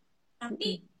melihat ya. Mm-mm.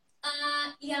 Tapi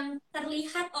yang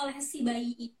terlihat oleh si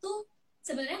bayi itu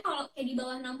sebenarnya kalau kayak di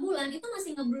bawah 6 bulan itu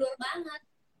masih ngeblur banget.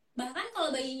 Bahkan kalau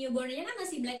bayi newbornnya kan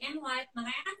masih black and white.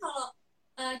 Makanya kan kalau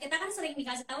kita kan sering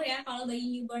dikasih tahu ya kalau bayi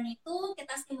newborn itu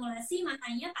kita stimulasi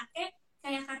matanya pakai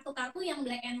kayak kartu-kartu yang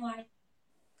black and white.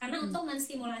 Karena Mm-mm. untuk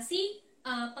menstimulasi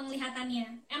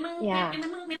penglihatannya. Ya.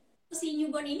 Memang si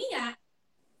newborn ini ya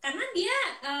karena dia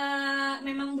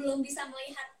memang belum bisa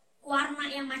melihat warna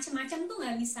yang macam-macam tuh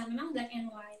nggak bisa, memang black and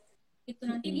white. Itu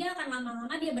nanti Mm-mm. dia akan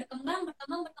lama-lama dia berkembang.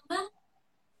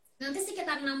 Nanti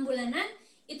sekitar 6 bulanan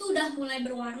itu udah mulai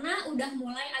berwarna, udah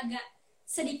mulai agak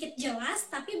sedikit jelas,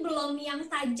 tapi belum yang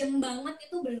tajam banget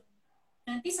itu belum.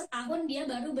 Nanti setahun dia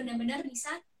baru benar-benar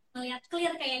bisa melihat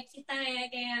clear kayak kita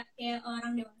ya, kayak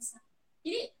orang dewasa.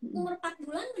 Jadi Mm-mm. umur 4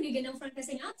 bulan digendong front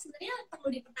facing out sebenarnya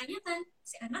perlu dipertanyakan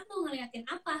si anak mau ngeliatin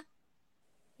apa.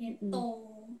 gitu.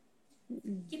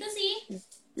 Gitu sih.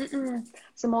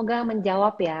 Semoga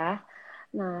menjawab ya.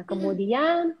 Nah,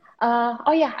 kemudian,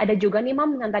 oh ya, ada juga nih,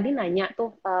 Mam, yang tadi nanya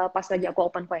tuh pas lagi aku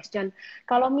open question.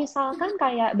 Kalau misalkan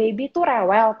kayak baby tuh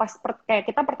rewel, kayak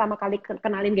kita pertama kali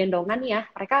kenalin gendongan ya,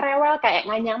 mereka rewel kayak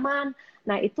nggak nyaman.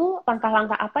 Nah, itu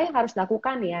langkah-langkah apa yang harus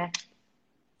dilakukan ya?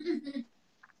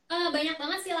 Banyak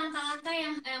banget sih langkah-langkah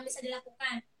yang bisa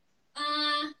dilakukan.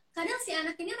 Kadang si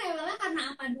anak ini rewelnya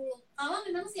karena apa dulu? Kalau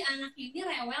memang si anak ini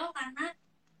rewel karena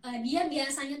dia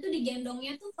biasanya tuh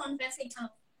digendongnya tuh front facing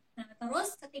out. Nah,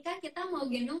 terus ketika kita mau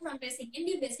gendong front facing in,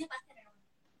 dia biasanya pasti rewel.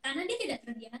 Karena dia tidak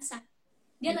terbiasa.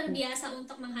 Dia terbiasa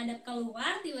untuk menghadap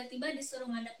keluar, tiba-tiba disuruh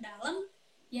menghadap dalam,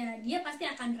 ya dia pasti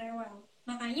akan rewel.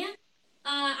 Makanya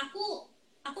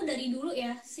aku dari dulu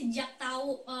ya, sejak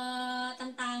tahu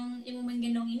tentang ilmu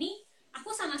menggendong ini,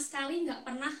 aku sama sekali nggak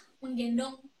pernah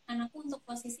menggendong anakku untuk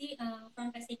posisi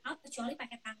front facing out kecuali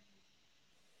pakai tangan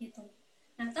gitu.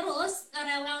 Nah terus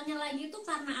rewelnya lagi tuh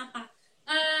karena apa?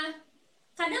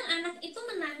 Kadang anak itu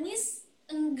menangis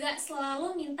enggak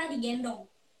selalu minta digendong.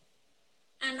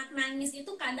 Anak nangis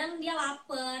itu kadang dia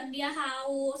lapar, dia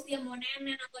haus, dia mau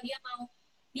nenen, atau dia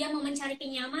mau mencari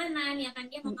kenyamanan, ya kan,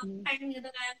 dia mau ngepeng gitu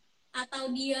kan, atau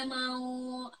dia mau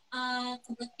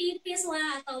kebelet pipis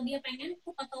lah, atau dia pengen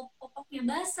pup, atau popoknya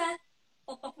basah,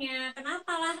 popoknya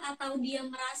kenapa lah, atau dia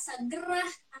merasa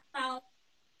gerah, atau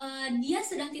dia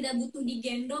sedang tidak butuh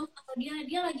digendong, atau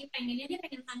dia lagi pengennya dia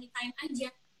pengen tummy time aja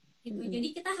gitu.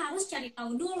 Jadi kita harus cari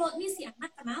tahu dulu nih si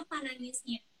anak kenapa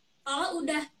nangisnya. Kalau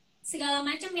udah segala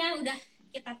macam ya, udah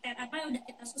udah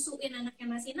kita susuin anaknya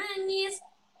masih nangis,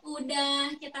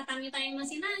 udah kita tummy time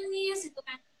masih nangis itu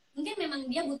kan, mungkin memang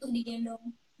dia butuh digendong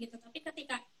gitu. Tapi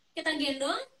ketika kita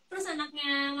gendong terus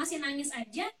anaknya masih nangis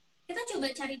aja, kita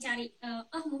coba cari-cari,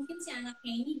 mungkin si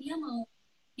anaknya ini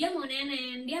dia mau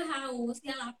nenen, dia haus,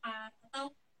 dia lapar,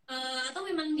 atau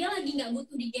memang dia lagi nggak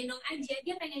butuh digendong aja,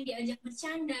 dia pengen diajak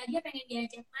bercanda, dia pengen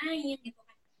diajak main gitu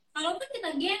kan. Kalaupun kita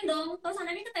gendong terus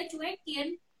anaknya kita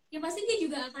cuekin, ya pasti dia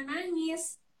juga akan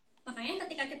nangis. Makanya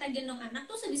ketika kita gendong anak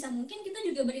tuh sebisa mungkin kita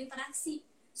juga berinteraksi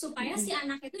supaya si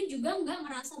anak itu juga nggak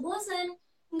merasa bosan,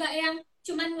 nggak yang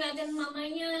cuman ngeliatin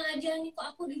mamanya aja, nih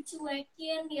kok aku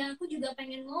dicuekin, ya aku juga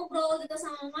pengen ngobrol gitu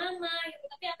sama mama gitu,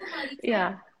 tapi aku malah dicuekin. Iya.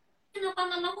 Kenapa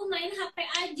mamaku main HP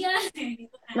aja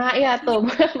gitu kan. Nah, iya tuh,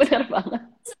 benar banget.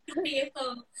 Seperti itu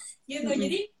gitu.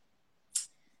 Jadi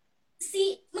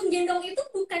si menggendong itu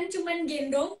bukan cuman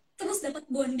gendong terus dapat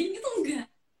bonding, itu enggak.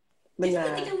 Jadi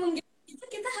ketika Benar. menggendong itu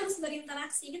kita harus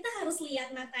berinteraksi, kita harus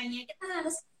lihat matanya, kita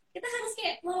harus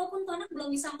kayak, walaupun tuh anak belum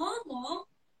bisa ngomong,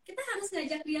 kita harus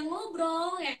ngajak dia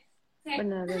ngobrol ya, kayak itu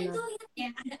Benar. lihat ya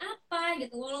ada apa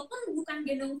gitu. Walaupun bukan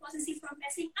gendong posisi front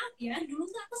facing out ya, dulu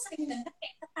tuh aku sering banget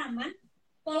kayak ke taman,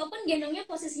 walaupun gendongnya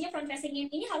posisinya front facing in,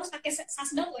 ini harus pakai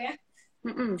sasbel ya,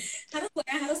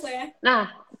 harus ya. Nah,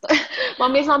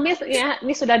 Mami ya,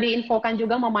 ini sudah diinfokan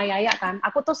juga Mama Yaya kan.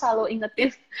 Aku tuh selalu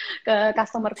ingetin ke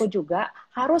customerku juga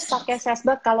harus pakai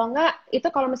sasbelt. Kalau enggak, itu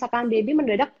kalau misalkan baby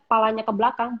mendadak kepalanya ke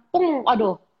belakang, pung,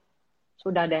 aduh,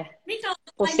 sudah deh, Ini kalau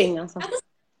lagi pusing langsung.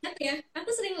 aku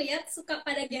sering lihat suka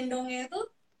pada gendongnya tuh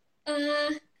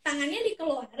tangannya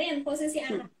dikeluarin posisi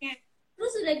anaknya,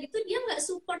 terus udah gitu dia nggak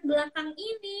support belakang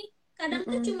ini, kadang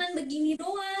tuh cuman begini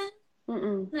doang.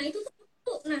 Nah itu tuh,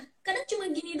 nah kadang cuma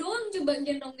gini doang coba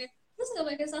gendongnya, terus nggak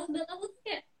pakai sandal, aku tuh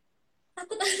kayak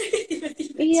takut anaknya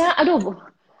tiba-tiba Iya,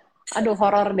 aduh,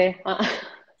 horor deh.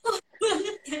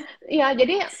 banget ya. Iya,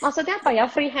 jadi maksudnya apa ya,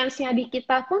 free hands-nya di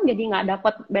kita pun jadi nggak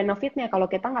dapat benefitnya kalau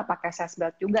kita nggak pakai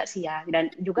sasbelt juga sih ya. Dan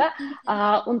juga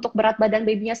untuk berat badan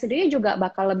babynya sendiri juga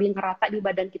bakal lebih ngerata di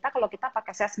badan kita kalau kita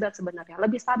pakai sasbelt sebenarnya.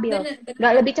 Lebih stabil, Bener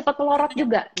nggak lebih cepat melorot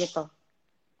juga gitu.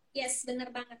 Yes, bener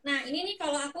banget. Nah, ini nih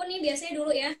kalau aku nih biasanya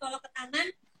dulu ya, kalau ke taman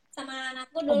sama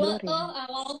anakku Oh, dulu boleh tuh, ya.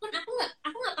 walaupun aku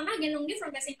nggak pernah gendong dia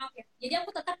front facing out ya. Jadi aku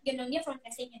tetap gendong dia front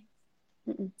facing in.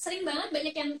 Sering banget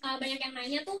banyak yang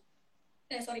nanya tuh,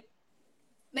 sorry,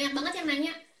 banyak banget yang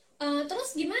nanya,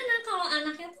 terus gimana kalau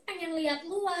anaknya tuh pengen lihat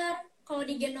luar? Kalau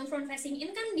digendong front facing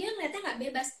in kan dia ngeliatnya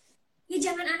nggak bebas. Ya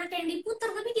jangan anaknya yang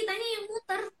diputar, tapi kitanya yang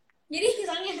muter. Jadi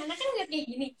misalnya anaknya ngeliat kayak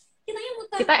gini, kitanya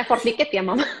muter. Kita effort dikit ya,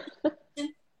 Mama.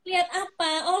 Lihat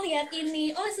apa? Oh, lihat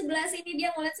ini. Oh, sebelah sini,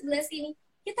 dia mau lihat sebelah sini.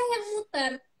 Kita yang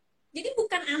muter. Jadi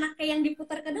bukan anaknya yang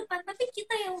diputar ke depan, tapi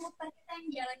kita yang muter, kita yang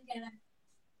jalan-jalan.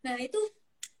 Nah, itu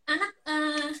anak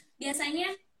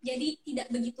biasanya jadi tidak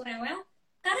begitu rewel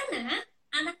karena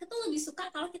anak itu lebih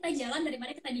suka kalau kita jalan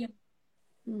daripada kita diam.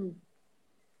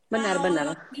 Benar-benar.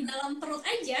 Kalau di dalam perut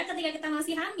aja ketika kita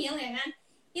masih hamil ya kan,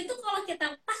 itu kalau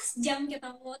kita pas jam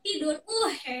kita mau tidur,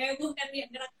 heboh kan dia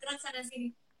gerak-gerak sana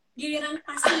sini. Giliran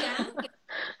pas siang,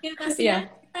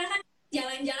 kita kan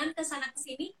jalan-jalan ke sana ke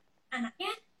sini,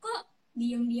 anaknya kok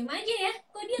diem-diem aja ya,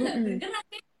 kok dia nggak Mm-mm. bergerak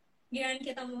ya, giliran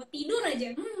kita mau tidur aja.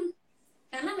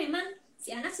 Karena memang si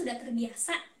anak sudah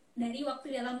terbiasa dari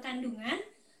waktu dalam kandungan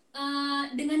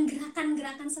dengan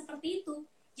gerakan-gerakan seperti itu.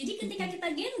 Jadi ketika Mm-mm. kita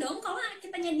gendong, kalau anak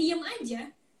kitanya diem aja,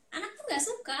 anak tuh nggak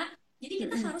suka. Jadi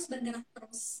kita Mm-mm. harus bergerak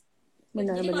terus.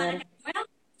 Gitu. Jadi kalau Benar-benar. anaknya well,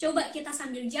 coba kita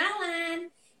sambil jalan,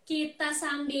 kita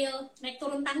sambil naik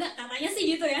turun tangga, katanya sih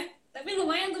gitu ya. Tapi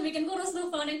lumayan tuh bikin kurus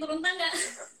tuh kalau naik turun tangga.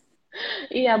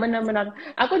 Iya, benar-benar.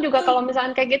 Aku juga kalau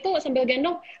misalkan kayak gitu sambil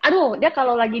gendong, aduh, dia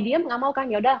kalau lagi diem nggak mau kan,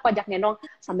 ya udah aku ajak gendong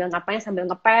sambil ngapain, sambil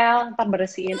ngepel, ntar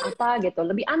bersihin apa gitu,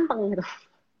 lebih anteng gitu.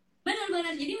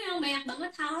 Benar-benar. Jadi memang banyak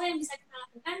banget hal yang bisa kita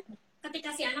lakukan ketika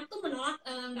si anak tuh menolak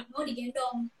nggak mau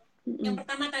digendong. Yang Mm-mm.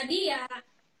 pertama tadi ya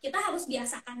kita harus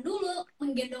biasakan dulu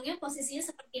menggendongnya posisinya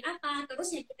seperti apa.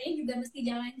 Terus ya kita juga mesti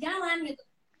jalan-jalan gitu.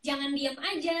 Jangan diam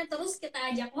aja, terus kita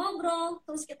ajak ngobrol,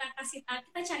 terus kita kasih tahu,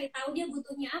 kita cari tahu dia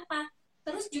butuhnya apa.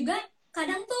 Terus juga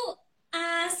kadang tuh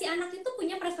si anak itu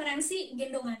punya preferensi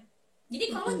gendongan. Jadi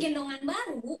kalau Mm-mm. gendongan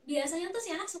baru, biasanya tuh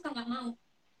si anak suka nggak mau.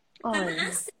 Oh Karena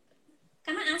iya. asing,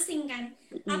 karena asing kan.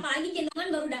 Mm-mm. Apalagi gendongan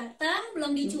baru datang,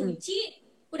 belum Mm-mm. dicuci,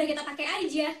 udah kita pakai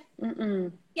aja. Mm-mm.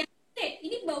 Ya,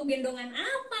 ini bau gendongan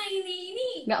apa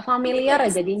ini? Nggak Ini familiar bau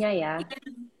ya jadinya ya.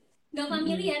 nggak Mm-mm.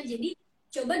 familiar. Jadi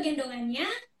coba gendongannya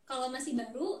kalau masih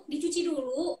baru dicuci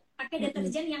dulu pakai Mm-mm.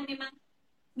 deterjen yang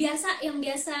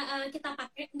biasa kita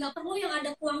pakai. Nggak perlu yang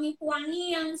ada pewangi-pewangi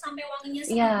yang sampai wanginya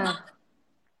Iya. semerbak,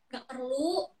 nggak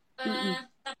perlu. Mm-mm.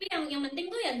 Tapi yang penting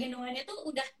tuh ya gendongannya tuh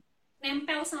udah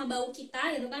nempel sama bau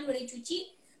kita gitu kan, udah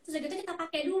dicuci, terus gitu kita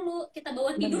pakai dulu, kita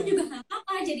bawa tidur Benar. juga nggak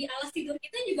apa-apa, jadi alas tidur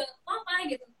kita juga nggak apa-apa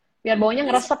gitu. Biar baunya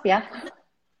Terus ngeresep ya.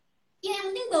 ya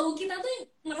yang penting bau kita tuh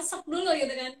meresap dulu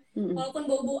gitu kan, Mm-mm. walaupun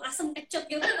bau-bau asam kecut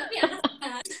gitu tapi anak suka.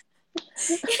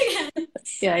 Ya kan.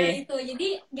 Iya, Nah iya. itu jadi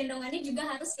gendongannya juga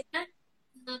harus kita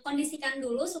kondisikan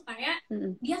dulu supaya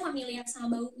Mm-mm. dia familiar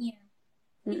sama baunya.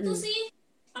 Itu Mm-mm. sih,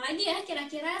 apalagi ya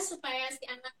kira-kira supaya si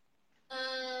anak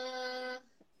eh,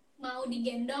 mau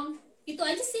digendong, itu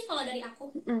aja sih kalau dari aku.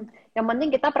 Mm. Yang penting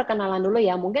kita perkenalan dulu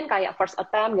ya. Mungkin kayak first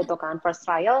attempt gitu kan, first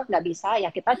trial nggak bisa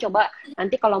ya kita coba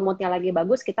nanti kalau moodnya lagi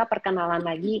bagus kita perkenalan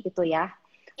lagi gitu ya.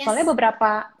 Soalnya Yes.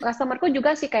 beberapa customerku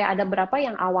juga sih kayak ada beberapa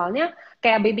yang awalnya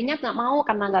kayak babynya nggak mau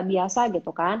karena nggak biasa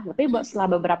gitu kan. Tapi setelah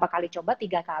beberapa kali coba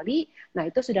 3 kali, nah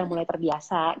itu sudah mulai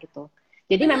terbiasa gitu.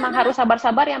 Jadi memang Benar-benar. harus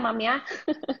sabar-sabar ya Mam ya.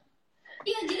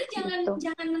 Iya, jadi jangan Gitu.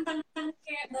 jangan mentang-mentang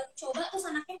kayak baru coba terus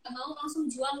anaknya nggak mau langsung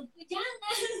jual gitu.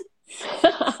 Jangan.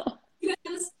 Juga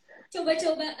harus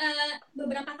coba-coba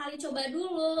beberapa kali coba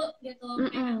dulu gitu.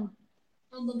 Kayak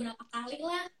Mm-mm. beberapa kali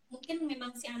lah. Mungkin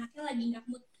memang si anaknya lagi nggak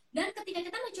mood. Dan ketika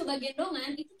kita mencoba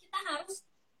gendongan, itu kita harus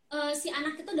si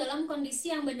anak itu dalam kondisi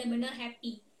yang benar-benar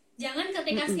happy. Jangan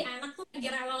ketika si Mm-mm. anak tuh lagi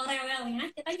rewel-rewelnya,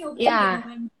 kita nyobain Ya.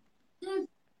 gendongan.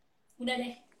 Udah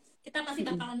deh. Kita pasti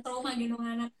Mm-mm. bakalan trauma gendong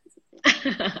anak.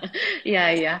 Iya,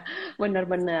 iya,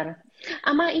 benar-benar.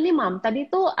 Ama ini Mam, tadi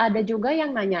tuh ada juga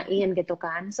yang nanyain gitu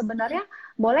kan, sebenarnya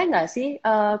boleh nggak sih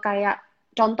kayak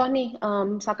contoh nih,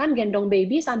 misalkan gendong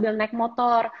baby sambil naik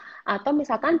motor, atau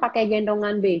misalkan pakai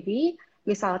gendongan baby,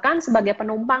 misalkan sebagai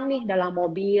penumpang nih dalam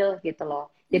mobil gitu loh.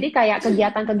 Jadi kayak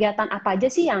kegiatan-kegiatan apa aja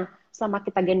sih yang selama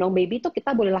kita gendong baby tuh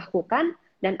kita boleh lakukan,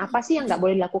 dan apa sih yang nggak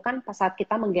boleh dilakukan pas saat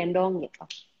kita menggendong gitu.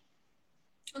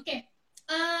 Oke,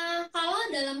 kalau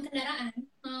dalam kendaraan,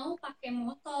 mau pakai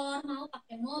motor, mau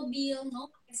pakai mobil, mau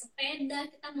pakai sepeda,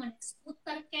 kita mau naik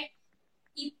skuter, kayak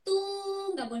itu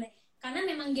nggak boleh. Karena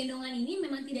memang gendongan ini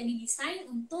memang tidak didesain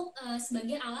untuk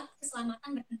sebagai alat keselamatan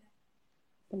berkendara.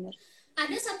 Benar.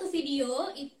 Ada satu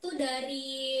video itu dari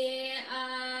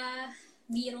uh,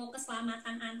 biro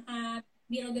keselamatan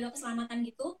biro-biro keselamatan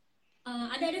gitu.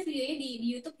 Ada videonya di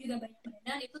YouTube juga banyak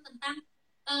beredar itu tentang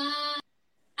uh,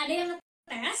 ada yang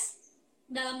ngetes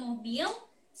dalam mobil,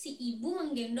 si ibu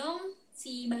menggendong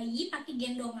si bayi pakai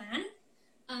gendongan.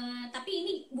 Tapi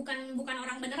ini bukan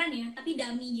orang beneran ya, tapi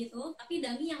dummy gitu, tapi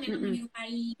dummy yang memang Mm-mm.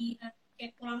 menyerupai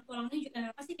kayak tulang-tulangnya juga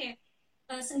apa sih, kayak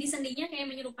sendi-sendinya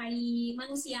kayak menyerupai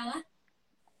manusia lah.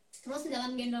 Terus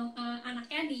dalam gendong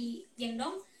anaknya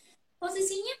digendong,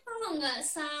 posisinya kalau nggak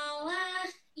salah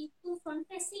itu front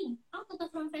facing out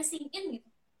atau front facing in gitu.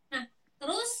 Nah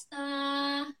terus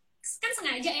kan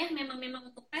sengaja ya, memang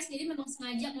untuk tes, jadi memang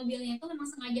sengaja mobilnya itu memang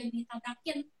sengaja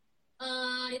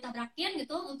ditabrakin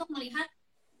gitu untuk melihat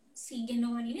si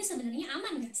gendongan ini sebenarnya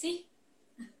aman nggak sih.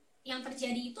 Nah, yang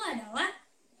terjadi itu adalah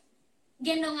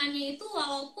gendongannya itu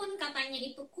walaupun katanya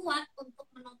itu kuat untuk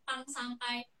menopang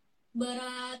sampai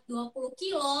berat 20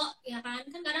 kilo ya kan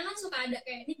kadang kan suka ada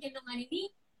kayak ini gendongan ini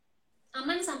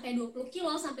aman sampai 20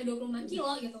 kilo sampai 25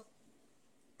 kilo gitu,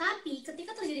 Tapi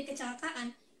ketika terjadi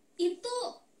kecelakaan, itu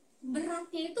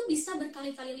beratnya itu bisa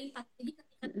berkali-kali lipat. Jadi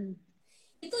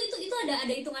ketika itu ada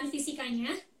hitungan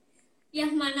fisikanya,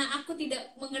 yang mana aku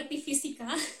tidak mengerti fisika.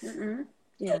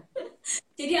 Ya.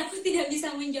 Jadi aku tidak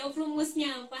bisa menjawab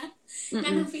rumusnya apa,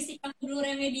 karena fisika dulu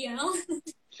remedial.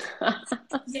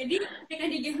 Jadi ketika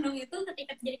digendong itu,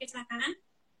 ketika terjadi kecelakaan,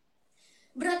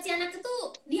 berat si anak itu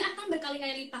dia akan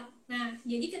berkali-kali lipat. Nah,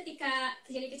 jadi ketika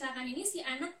terjadi kecelakaan ini, si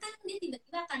anak kan dia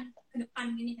tiba-tiba akan ke depan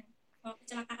gini kan. Kalau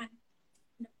kecelakaan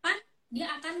ke depan, dia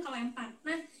akan kelempar.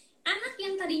 Nah, anak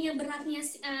yang tadinya beratnya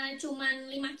cuman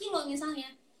 5 kilo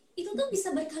misalnya, itu tuh bisa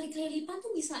berkali-kali lipat,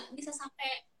 tuh bisa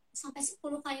sampai 10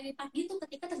 kali lipat gitu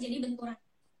ketika terjadi benturan.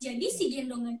 Jadi si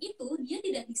gendongan itu dia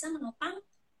tidak bisa menopang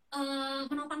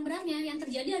beratnya. Yang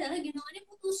terjadi adalah gendongannya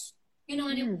putus.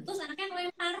 Gendongannya putus, anaknya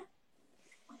kelempar.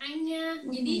 Makanya,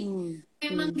 jadi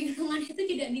memang gendongan itu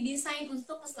tidak didesain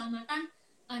untuk keselamatan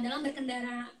dalam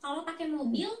berkendara. Kalau pakai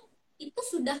mobil, itu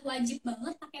sudah wajib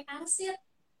banget pakai car seat.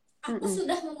 Aku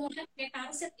sudah memulai pakai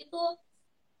car seat itu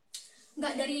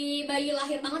nggak dari bayi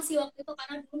lahir banget sih waktu itu,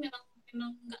 karena dulu memang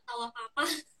nggak tahu apa-apa.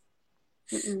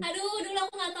 Aduh, dulu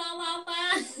aku nggak tahu apa-apa.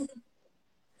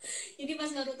 Jadi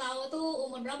pas baru tahu tuh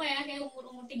umur berapa ya, kayak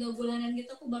umur 3 bulanan gitu,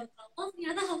 aku baru tahu, oh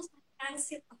ternyata harus pakai car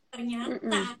seat.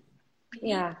 Ternyata.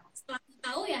 Jadi setelah aku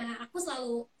tahu ya, aku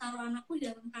selalu taruh anakku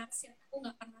di dalam car seat. Aku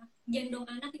nggak pernah gendong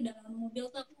anak di dalam mobil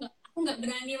tuh, aku nggak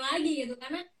berani lagi gitu,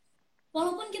 karena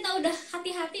walaupun kita udah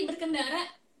hati-hati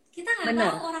berkendara, kita nggak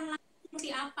tahu orang lain seperti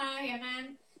apa, ya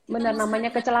kan. Benar,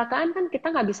 namanya kecelakaan kan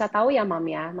kita nggak bisa tahu ya, Mam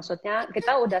ya. Maksudnya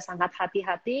kita udah sangat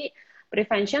hati-hati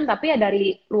prevention, tapi ya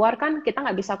dari luar kan kita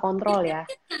nggak bisa kontrol ya.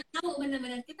 Kita nggak tahu,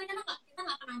 benar-benar kita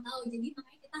nggak pernah tahu. Jadi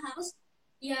makanya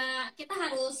kita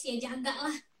harus ya jaga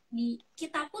lah.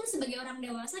 Kita pun sebagai orang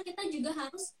dewasa, kita juga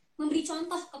harus memberi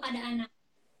contoh kepada anak.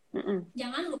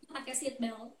 Jangan lupa pakai seat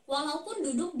belt, walaupun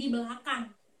duduk di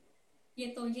belakang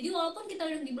gitu. Jadi walaupun kita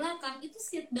duduk di belakang, itu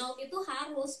seat belt itu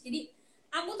harus. Jadi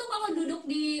aku tuh kalau duduk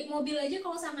di mobil aja,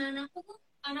 kalau sama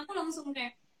anakku langsung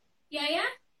kayak, Yaya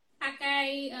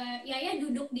Yaya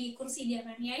duduk di kursi dia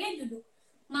kan, Yaya duduk,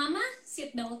 Mama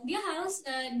seat belt. Dia harus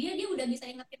dia udah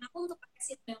bisa ingetin aku untuk pakai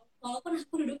seat belt walaupun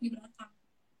aku duduk di belakang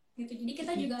gitu. Jadi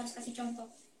kita juga harus kasih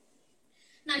contoh.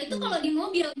 Nah, itu kalau di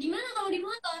mobil. Gimana kalau di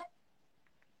motor?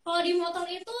 Kalau di motor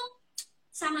itu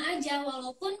sama aja,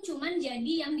 walaupun cuman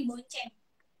jadi yang dibonceng.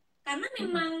 Karena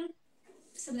memang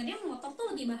sebenarnya motor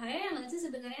tuh lebih bahaya ya nggak sih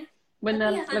sebenarnya?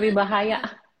 Bener, ya, lebih bahaya.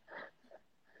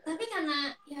 Tapi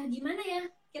karena ya gimana ya,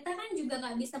 kita kan juga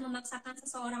nggak bisa memaksakan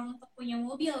seseorang untuk punya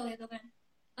mobil gitu kan.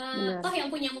 Toh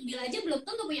yang punya mobil aja belum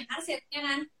tentu punya car seat, ya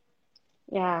kan?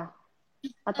 Ya.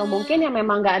 Atau mungkin ya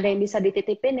memang nggak ada yang bisa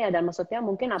dititipin ya, dan maksudnya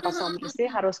mungkin apa suami istri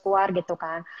harus keluar gitu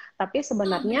kan. Tapi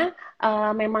sebenarnya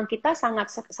memang kita sangat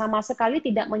sama sekali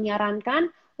tidak menyarankan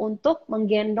untuk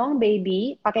menggendong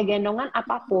baby pakai gendongan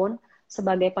apapun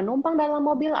sebagai penumpang dalam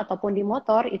mobil ataupun di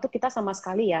motor. Itu kita sama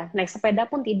sekali ya, naik sepeda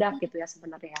pun tidak gitu ya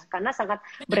sebenarnya, karena sangat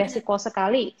beresiko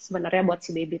sekali sebenarnya buat si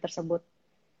baby tersebut.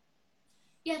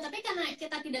 Ya, tapi karena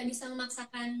kita tidak bisa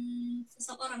memaksakan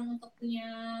seseorang untuk punya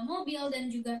mobil, dan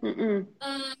juga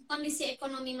kondisi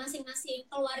ekonomi masing-masing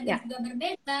keluarga juga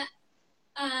berbeda.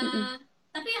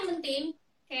 Tapi yang penting,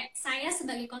 kayak saya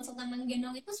sebagai konsultan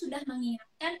menggendong itu sudah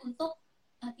mengingatkan untuk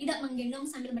tidak menggendong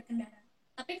sambil berkendara.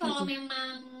 Tapi kalau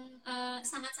memang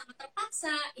sangat-sangat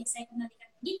terpaksa, ya saya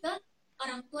kembalikan lagi ke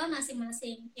orang tua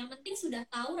masing-masing. Yang penting sudah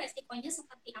tahu resikonya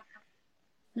seperti apa.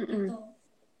 Gitu.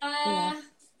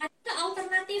 Ada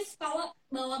alternatif kalau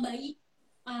bawa bayi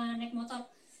naik motor.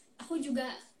 Aku juga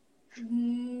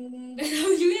nggak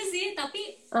tahu juga sih,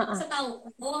 tapi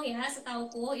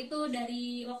setauku itu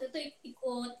dari waktu itu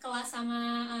ikut kelas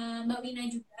sama Mbak Wina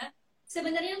juga.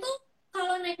 Sebenarnya tuh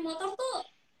kalau naik motor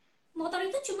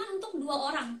itu cuma untuk 2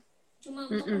 orang, cuma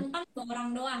untuk penumpang 2 orang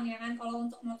doang ya kan. Kalau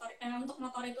untuk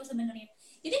motor itu sebenarnya.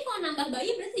 Jadi kalau nambah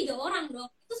bayi berarti 3 orang dong.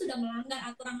 Itu sudah melanggar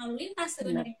aturan lalu lintas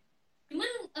sebenarnya. Cuman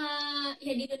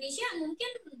ya di Indonesia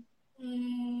mungkin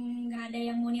nggak ada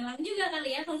yang mau nilang juga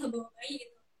kali ya kalau bawa bayi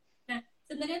gitu. Nah,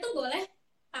 sebenarnya tuh boleh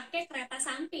pakai kereta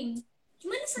samping.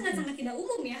 Cuman sangat-sangat tidak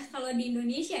umum ya kalau di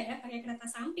Indonesia ya pakai kereta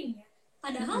samping ya.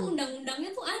 Padahal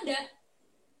undang-undangnya tuh ada.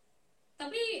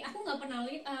 Tapi aku nggak pernah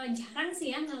jarang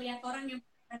sih ya ngelihat orang yang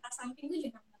pakai kereta samping tuh,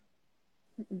 jarang banget.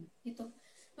 Gitu.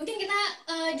 Mungkin kita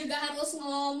juga harus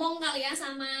ngomong kali ya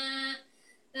sama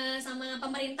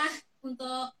pemerintah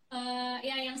untuk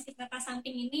ya yang si kereta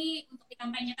samping ini untuk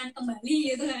dikampanyekan kembali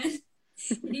gitu kan.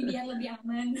 Jadi biar lebih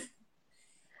aman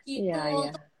gitu.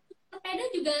 Untuk sepeda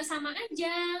juga sama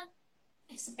aja.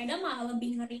 Sepeda malah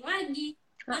lebih ngeri lagi,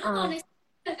 karena kalau naik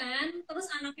sepeda kan, terus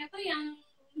anaknya tuh yang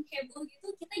heboh gitu,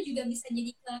 kita juga bisa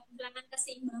jadi kehilangan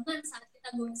keseimbangan saat kita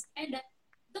goyang sepeda.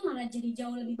 Itu malah jadi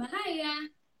jauh lebih bahaya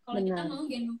kalau kita benar. mau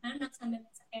gendong anak sambil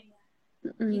naik sepeda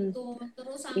Mm, gitu.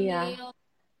 Terus iya. sambil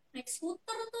naik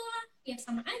skuter tuh ya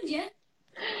sama aja.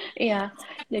 Iya,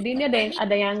 jadi ini ada Apalagi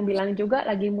ada yang bilang juga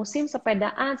lagi musim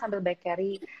sepedaan sambil bike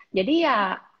carry. Jadi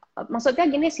ya maksudnya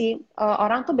gini sih,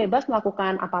 orang tuh bebas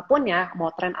melakukan apapun ya,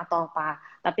 mau tren atau apa.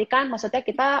 Tapi kan maksudnya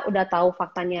kita udah tahu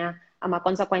faktanya sama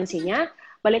konsekuensinya.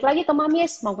 Balik lagi ke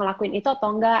Mamis, mau ngelakuin itu atau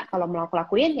enggak. Kalau mau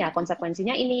ngelakuin ya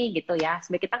konsekuensinya ini gitu ya.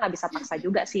 Sebenarnya kita nggak bisa paksa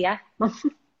juga sih ya.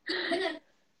 bener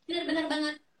bener bener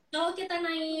banget kalau kita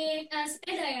naik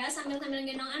sepeda ya sambil sambil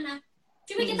gendong anak,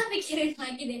 coba Mm, kita pikirin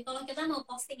lagi deh kalau kita mau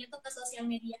posting itu ke sosial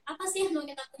media, apa sih yang mau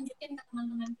kita tunjukin ke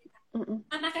teman-teman kita? mm, mm,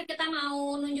 Apakah kita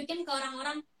mau nunjukin ke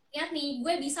orang-orang, lihat nih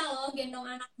gue bisa loh gendong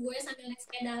anak gue sambil naik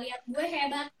sepeda, lihat gue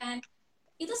hebat kan?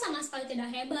 Itu sama sekali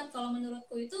tidak hebat kalau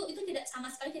menurutku, itu tidak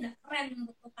sama sekali tidak keren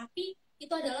menurutku, tapi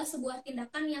itu adalah sebuah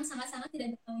tindakan yang sangat-sangat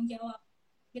tidak bertanggung jawab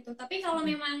gitu. Tapi kalau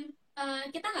mm, memang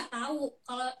kita nggak tahu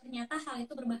kalau ternyata hal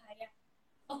itu berbahaya,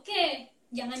 oke,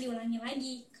 jangan diulangi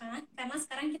lagi karena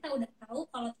sekarang kita udah tahu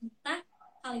kalau ternyata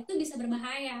hal itu bisa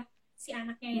berbahaya. Si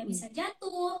anaknya ya mm, bisa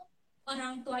jatuh,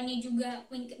 orang tuanya juga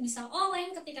bisa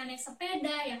oleng ketika naik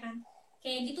sepeda ya kan,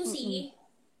 kayak gitu mm, mm, sih.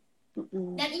 mm,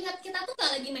 mm, Dan ingat, kita tuh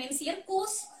gak lagi main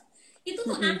sirkus, itu mm,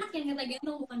 tuh mm. anak yang kita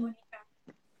gendong bukan boneka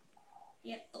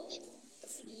gitu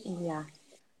sih. Iya.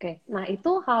 Oke, nah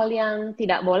itu hal yang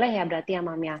tidak boleh ya berarti ya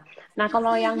Mam ya. Nah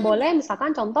kalau yang boleh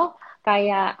misalkan contoh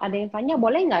kayak ada yang tanya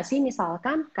boleh nggak sih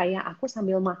misalkan kayak aku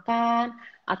sambil makan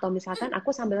atau misalkan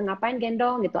aku sambil ngapain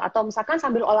gendong gitu atau misalkan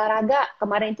sambil olahraga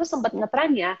kemarin itu sempat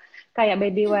ngetren ya kayak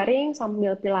baby wearing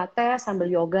sambil pilates sambil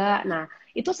yoga. Nah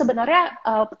itu sebenarnya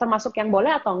termasuk yang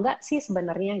boleh atau enggak sih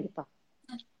sebenarnya gitu?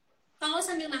 Kalau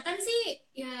sambil makan sih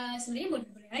ya sebenarnya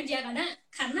boleh-boleh aja,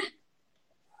 karena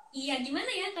iya gimana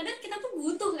ya, kadang kita tuh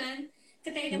butuh kan,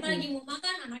 ketika kita lagi Mm-mm. mau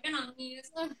makan anaknya nangis,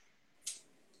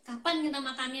 kapan kita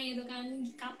makannya gitu kan,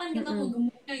 kapan kita mau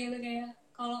Mm-mm. gemuknya gitu, kayak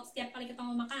kalau setiap kali kita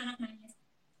mau makan anak nangis.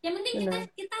 Yang penting kita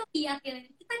Benar. kita lihat ya,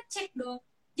 kita cek dong,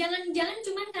 jangan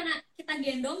cuman karena kita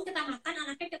gendong kita makan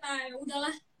anaknya kita ya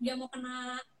udahlah, dia mau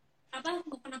kena apa,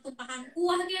 mau kena tumpahan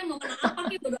kuah kayak mau kena apa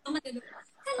kayak bodo amat gitu kan,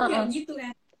 nggak Uh-uh. gitu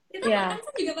kan. Kita makan Ya,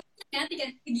 kan juga pasti hati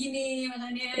kan, begini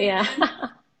makannya ya ya. kan,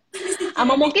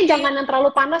 Sama mungkin dicicil. jangan yang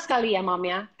terlalu panas kali ya, Mam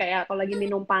ya. Kayak kalau lagi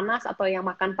minum panas atau yang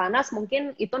makan panas,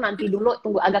 mungkin itu nanti dulu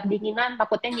tunggu agak dinginan,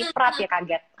 takutnya nyiprat ya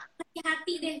kaget.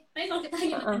 Hati-hati deh, tapi kalau kita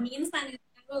lagi makan Heeh. mie instan gitu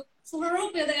kan, suruh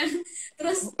gitu kan,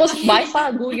 terus Terus kuahnya dikit. basah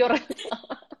guyur.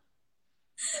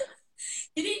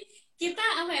 Jadi kita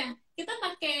apa ya, kita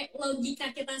pakai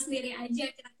logika kita sendiri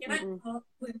aja, kira-kira Mm-mm. kalau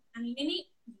gue makan ini nih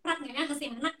berat nggak ya ke si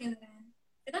anak gitu kan.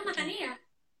 Kita makannya ya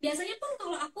biasanya pun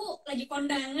kalau aku lagi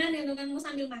kondangan gitu kan mau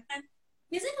sambil makan,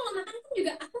 biasanya kalau makan pun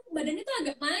juga aku badannya tuh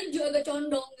agak maju agak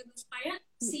condong gitu supaya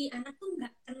si anak tuh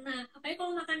nggak kena. Apalagi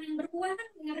kalau makan yang berkuah kan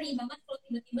ngeri banget kalau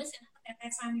tiba-tiba si anak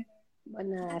ketetesan gitu, kita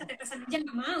Benar. ketetesan aja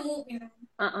nggak mau ya kan,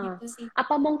 Heeh. gitu sih.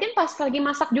 Apa mungkin pas lagi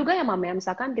masak juga ya, Mam ya?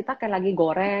 Misalkan kita kayak lagi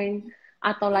goreng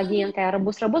atau lagi yang kayak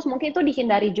rebus-rebus, mungkin itu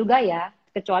dihindari juga ya.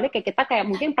 Kecuali kayak kita kayak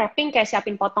mungkin prepping, kayak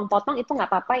siapin potong-potong, itu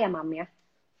nggak apa-apa ya, Mam ya?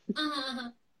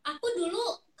 Ah, aku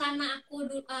dulu, karena aku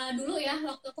dulu ya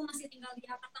waktu aku masih tinggal di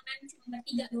apartemen cuma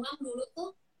bertiga doang dulu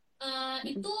tuh, Mm-mm.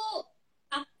 itu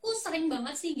aku sering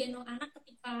banget sih gendong anak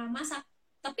ketika masak.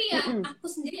 Tapi ya Mm-mm. aku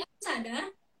sendiri aku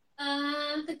sadar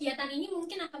kegiatan ini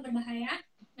mungkin akan berbahaya.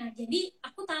 Nah jadi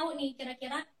aku tahu nih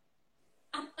kira-kira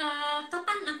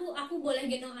kapan aku boleh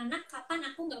gendong anak, kapan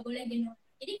aku nggak boleh gendong.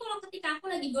 Jadi kalau ketika aku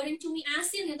lagi goreng cumi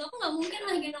asin gitu, aku nggak mungkin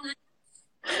lah gendong anak.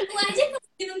 Aku aja pas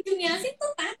gendong cumi asin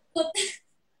tuh takut.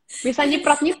 Bisa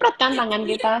nyiprat-nyiprat kan tangan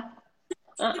kita?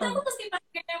 Itu Heeh. aku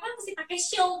mesti pakai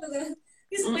show gitu,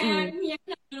 jadi supaya Mm-mm. minyak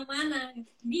nggak kemana-mana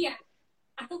gitu. Jadi ya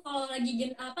aku kalau lagi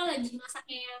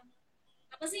masaknya yang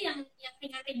apa sih yang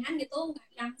ringan-ringan gitu, nggak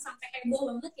yang sampai heboh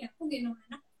banget, ya aku gendong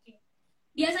anak. Oke,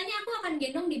 biasanya aku akan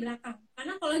gendong di belakang,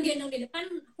 karena kalau gendong di depan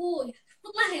aku ya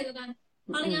takut lah gitu kan.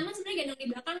 Paling Mm-mm. aman sebenarnya gendong di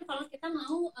belakang kalau kita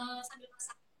mau sambil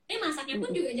masak. Tapi masaknya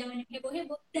pun Mm-mm. juga jangan yang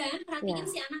heboh-heboh, dan perhatiin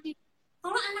Ya. si anaknya.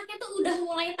 Kalau anaknya tuh udah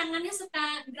mulai tangannya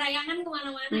suka gerayangan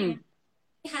kemana-mana ya,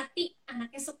 Hmm. hati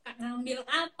anaknya suka ngambil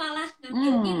apalah,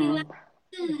 ngambil inilah.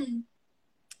 Hmm. hmm,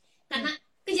 karena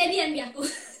kejadian di aku.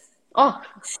 Oh,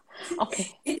 oke.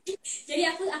 Jadi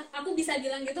aku bisa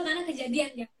bilang gitu karena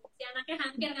kejadian di aku. Si anaknya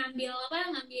hampir ngambil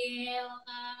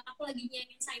aku lagi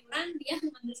nyiapin sayuran, dia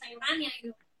ngambil sayurannya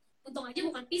gitu. Untung aja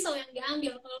bukan pisau yang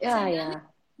diambil, kalau pisau Ya, yang diambil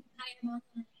ya. bahaya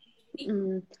banget. Jadi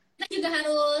Hmm. kita juga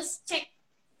harus cek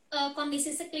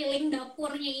kondisi sekeliling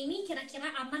dapurnya ini kira-kira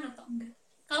aman atau enggak.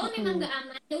 Kalau memang Mm-mm. nggak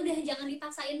aman, ya udah jangan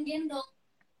dipaksain gendong.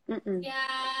 Mm-mm. Ya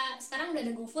sekarang udah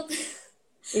ada GoFood,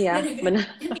 Iya, udah ada Grab, benar.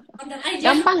 tinggal order aja.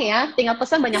 Gampang ya, tinggal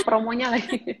pesan banyak promonya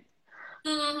lagi.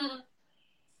 Hmm,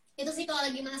 itu sih kalau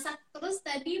lagi masak. Terus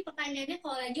tadi pertanyaannya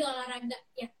kalau lagi olahraga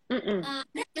ya, Mm-mm.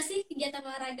 ada nggak sih kegiatan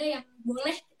olahraga yang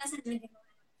boleh kita sambil gendong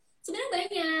anak? Sebenarnya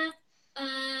banyak.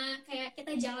 Kayak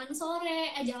kita jalan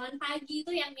sore, jalan pagi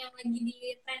itu yang lagi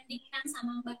di trending kan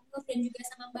sama Mbak Nur dan juga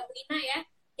sama Mbak Wina ya,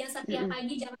 yang setiap Mm-mm.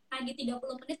 pagi jalan pagi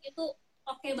 30 menit itu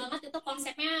oke banget, itu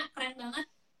konsepnya keren banget.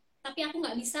 Tapi aku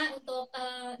nggak bisa untuk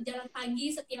jalan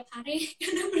pagi setiap hari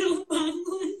karena belum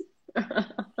bangun.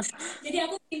 Jadi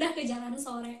aku pindah ke jalan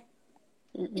sore.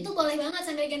 Itu Mm-mm. boleh banget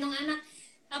sambil gendong anak.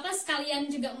 Apa sekalian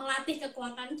juga melatih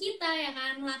kekuatan kita ya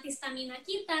kan, melatih stamina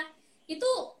kita.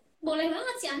 Itu boleh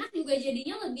banget sih, anak juga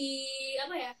jadinya lebih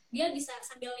apa ya? Dia bisa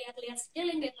sambil lihat-lihat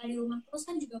sekeliling daripada di rumah terus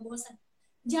kan juga bosan.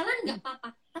 Jalan nggak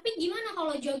apa-apa, tapi gimana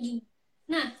kalau jogging?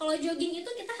 Nah, kalau jogging itu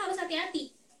kita harus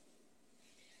hati-hati.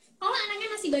 Kalau anaknya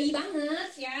masih bayi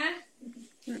banget ya,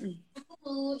 Mm-mm. aku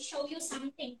mau show you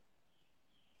something.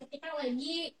 Ketika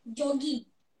lagi jogging,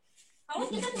 kalau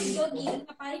kita mau jogging,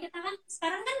 apalagi kita kan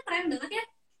sekarang kan tren banget ya,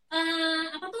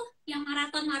 apa tuh yang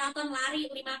maraton lari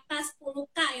 5K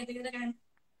 10K gitu kan.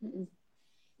 Mm-mm.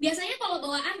 Biasanya kalau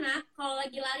bawa anak, kalau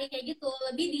lagi lari kayak gitu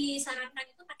lebih disarankan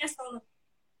itu pakai stroller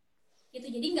gitu,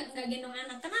 jadi nggak gendong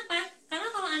anak. Kenapa? Karena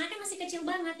kalau anaknya masih kecil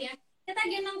banget ya, kita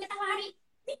gendong kita lari,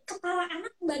 ini kepala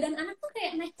anak, badan anak tuh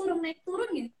kayak naik turun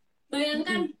gitu.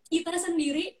 Bayangkan Mm-mm. kita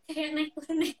sendiri kayak naik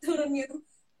turun gitu,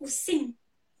 pusing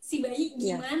si bayi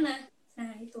Iya, gimana.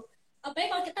 Nah itu apalagi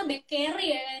kalau kita back carry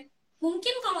ya.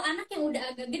 Mungkin kalau anak yang udah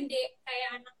agak gede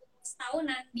kayak anak umur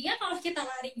setahunan, dia kalau kita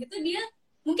lari gitu dia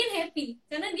mungkin happy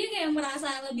karena dia kayak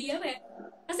merasa lebih apa ya,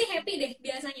 pasti happy deh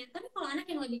biasanya. Tapi kalau anak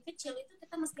yang lebih kecil itu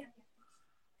kita mesti hati-hati.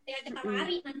 Ketika kita mm-mm.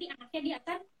 lari nanti anaknya dia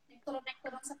akan naik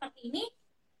turun seperti ini.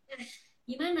 Nah,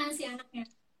 gimana sih anaknya,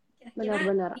 kira-kira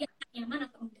Benar-benar. dia nyaman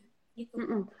atau enggak gitu.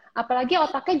 Mm-mm. Apalagi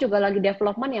otaknya juga lagi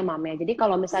development ya, Mam ya. Jadi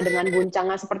kalau misalnya dengan Nah,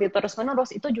 guncangan seperti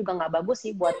terus-menerus, itu juga nggak bagus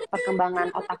sih buat perkembangan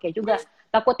otaknya juga.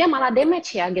 Takutnya malah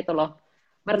damage ya gitu loh.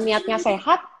 Berniatnya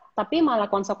sehat, tapi malah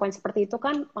konsekuensi seperti itu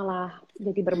kan malah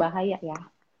jadi berbahaya ya.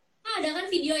 ada kan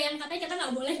video yang katanya kita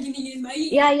nggak boleh gini-giniin bayi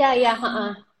Iya, ya. iya, iya. Nah,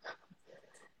 heeh.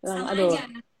 sama Aduh. aja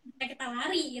ketika kita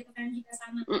lari gitu kan juga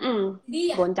sama. Mm-mm. Jadi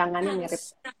ya kita Goncangannya mirip. harus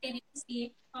perhatiin itu sih.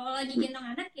 Kalau lagi gendong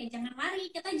anak ya jangan lari,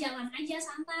 kita jalan aja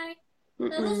santai.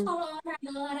 Terus Mm-mm. kalau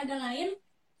olahraga lain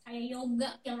kayak yoga,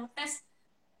 pilates,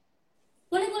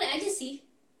 boleh-boleh aja sih,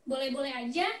 boleh-boleh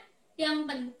aja. Yang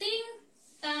penting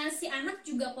si anak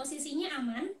juga posisinya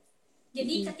aman.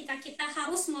 Jadi Mm-mm. ketika kita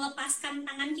harus melepaskan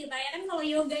tangan kita ya kan, kalau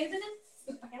yoga itu kan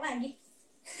pakai lagi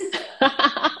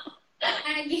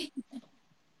lagi.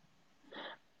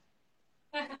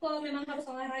 Wah, aku memang harus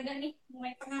olahraga nih,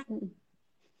 mulai tengah.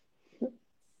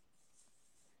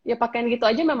 Ya pakaian gitu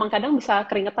aja memang kadang bisa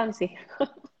keringetan sih.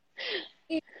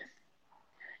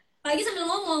 Lagi sambil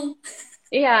ngomong,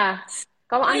 Iya.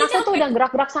 Kalau lagi anakku tuh capek. udah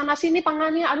gerak-gerak sana sini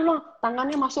tangannya, aduh loh,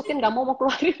 tangannya masukin nggak mau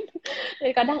keluarin.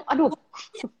 Jadi kadang, aduh.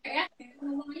 Ya,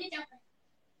 ngomong aja capek.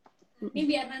 Nah, ini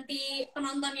biar nanti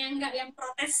penonton yang enggak yang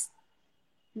protes,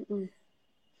 Mm-mm.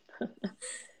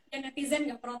 dan netizen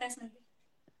nggak protes nanti.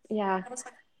 Ya. Harus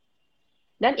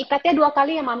Dan ikatnya 2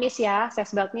 kali ya, Mamis ya.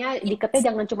 Seat beltnya yes. dikatnya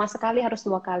jangan cuma sekali, harus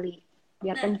 2 kali.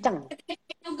 Biar Nah, kenceng. ketika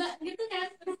yoga gitu kan,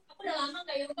 aduh, aku udah lama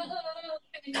nggak yoga,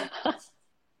 pengen yoga.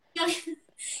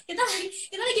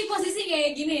 Kita lagi posisi kayak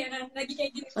gini ya kan, lagi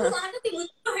kayak gini terus Uh, anaknya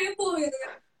tiba-tiba heboh gitu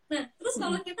kan. Nah terus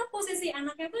kalau mm-mm. kita posisi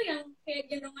anaknya tuh yang kayak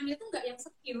gendongannya tuh nggak yang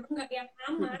secure, nggak yang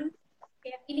Mm-mm. aman,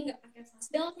 kayak ini nggak pakai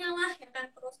seatbeltnya lah ya kan,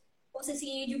 terus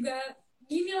posisinya juga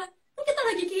gini lah, kan kita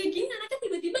lagi kayak gini anaknya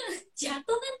tiba-tiba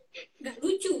jatuh kan nggak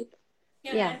lucu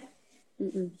ya kan. Ya.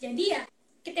 Mm-mm. Jadi ya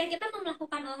ketika kita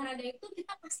melakukan olahraga itu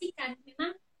kita pastikan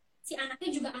memang si anaknya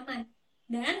juga aman.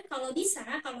 Dan kalau bisa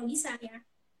ya,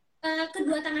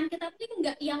 kedua tangan kita tuh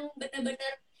nggak yang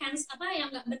benar-benar hands apa,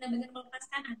 yang nggak benar-benar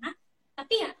melepaskan anak,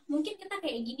 tapi ya mungkin kita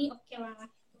kayak gini oke lah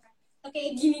gitu kan. Oke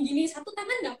gini-gini satu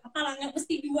tangan nggak apa-apa lah, nggak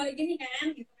mesti dua gini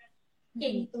kan gitu kan,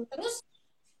 kayak Mm-mm. gitu. Terus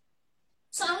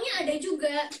soalnya ada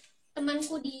juga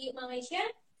temanku di Malaysia,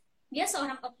 dia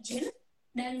seorang objin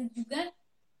dan juga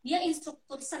dia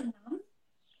instruktur senam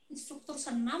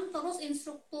terus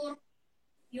instruktur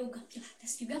yoga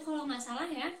pilates juga kalau nggak salah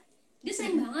ya. Dia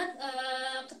sering Mm-mm. banget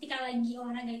ketika lagi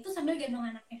olahraga itu sambil gendong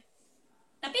anaknya.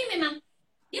 Tapi memang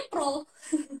dia pro,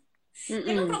 dia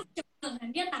kan Mm-mm. profesional kan,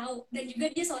 dia tahu, dan juga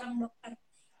dia seorang dokter.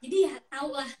 Jadi ya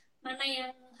tahu lah mana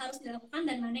yang harus dilakukan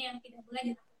dan mana yang tidak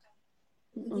boleh dilakukan.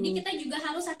 Jadi Mm-mm. kita juga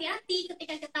harus hati-hati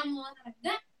ketika kita mau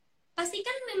olahraga.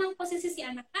 Pastikan memang posisi si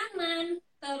anak aman,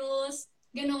 terus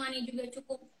gendongannya juga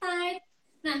cukup tight,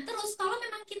 Nah, terus kalau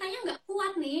memang kitanya nggak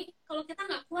kuat nih, kalau kita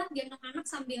nggak kuat gendong anak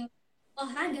sambil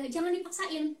olahraga, jangan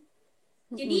dipaksain.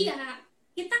 Jadi Mm-mm. ya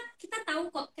kita kita tahu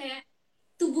kok kayak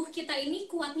tubuh kita ini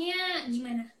kuatnya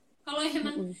gimana. Kalau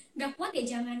emang Mm-mm. nggak kuat ya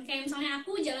jangan. Kayak misalnya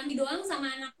aku jalan di doang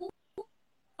sama anakku,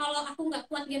 kalau aku nggak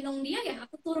kuat gendong dia ya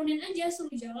aku turunin aja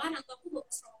suruh jalan atau aku bawa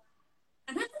stroller.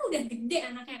 Karena kan udah gede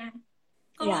anaknya kan.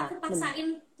 Kalau aku Ya, benar. paksain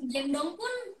gendong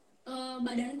pun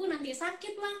badanku nanti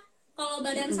sakit lah. Kalau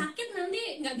badan Mm-mm. sakit nanti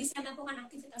nggak bisa melakukan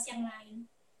aktivitas yang lain.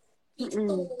 Gitu,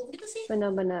 Mm-mm. itu sih.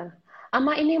 Benar-benar.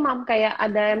 Ama ini mam kayak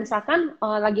ada misalkan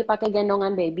lagi pakai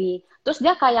gendongan baby, terus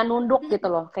dia kayak nunduk gitu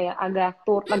loh, kayak agak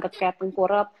kayak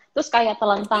tengkurap, terus kayak Iya,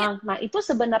 telentang. Nah itu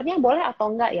sebenarnya boleh atau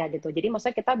enggak ya gitu. Jadi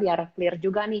maksudnya kita biar clear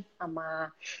juga nih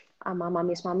sama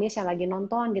mamis-mamis yang lagi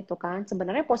nonton gitu kan.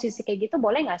 Sebenarnya posisi kayak gitu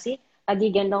boleh nggak sih? Lagi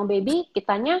gendong baby,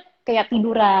 kitanya kayak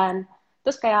tiduran,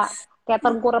 terus kayak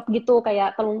tengkurap gitu,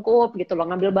 kayak telungkup gitu loh,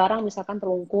 ngambil barang misalkan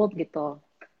telungkup gitu.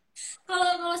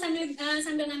 kalau kalau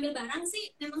sambil ngambil barang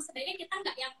sih memang sebaiknya kita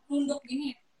nggak yang nunduk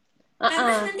gini ya,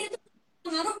 karena Ah, nanti itu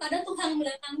pengaruh pada tulang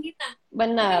belakang kita. Tapi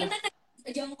benar. kita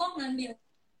kayak jongkok ngambil.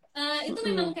 Itu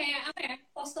memang Mm-mm. kayak apa ya,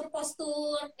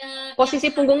 postur-postur yang Posisi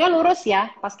harus. punggungnya lurus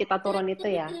ya pas kita turun itu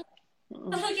ya.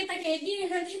 Mm-mm. Kalau kita kayak gini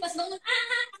nanti pas bangun,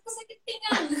 aku sakit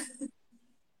pinggang.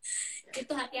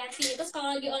 Itu hati-hati. Terus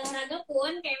kalau lagi olahraga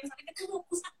pun kayak misalnya kita mau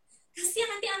push up, kasihan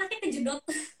nanti anaknya kejedot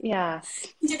Ya.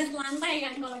 jedot lantai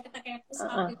kan kalau kita kayak push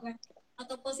up Uh-uh. gitu kan,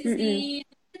 atau Mm-mm. posisi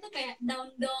itu kayak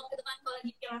down dog gitu kan kalau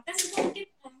lagi pilates itu mungkin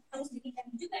harus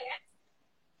dihindari juga ya,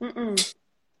 Mm-mm.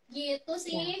 gitu Ya.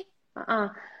 sih. Uh-uh.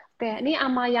 Oke, ini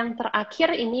sama yang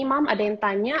terakhir ini, Mam, ada yang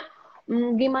tanya,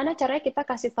 gimana caranya kita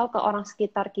kasih tahu ke orang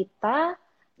sekitar kita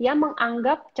yang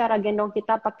menganggap cara gendong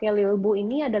kita pakai lilbu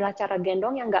ini adalah cara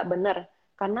gendong yang nggak benar,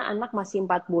 karena anak masih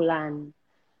 4 bulan.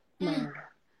 Hmm.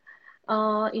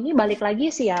 Nah, ini balik lagi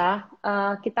sih ya,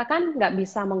 kita kan nggak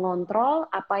bisa mengontrol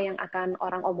apa yang akan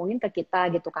orang omongin ke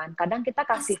kita gitu kan. Kadang kita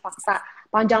kasih fakta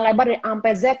panjang lebar dari A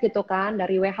sampai Z gitu kan,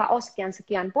 dari WHO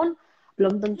sekian-sekian pun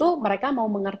belum tentu mereka mau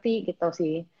mengerti gitu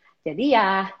sih. Jadi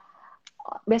ya,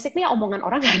 basically omongan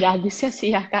orang nggak ada habisnya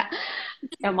sih ya Kak.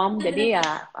 Ya Mom, jadi ya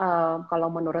Benar-benar. kalau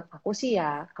menurut aku sih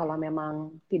ya, kalau memang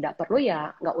tidak perlu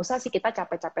ya nggak usah sih kita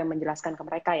capek-capek menjelaskan ke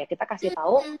mereka ya. Kita kasih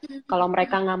tahu kalau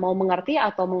mereka nggak mau mengerti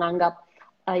atau menganggap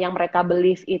yang mereka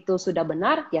believe itu sudah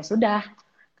benar, ya sudah.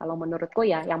 Kalau menurutku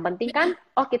ya, yang penting kan,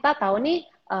 oh kita tahu nih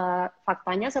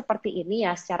faktanya seperti ini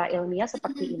ya, secara ilmiah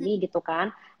seperti ini gitu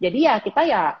kan. Jadi ya kita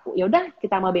ya udah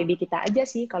kita sama baby kita aja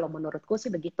sih. Kalau menurutku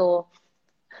sih begitu.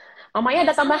 Mamanya Ya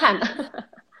ada sama, tambahan?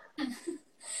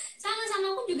 sama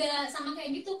aku juga sama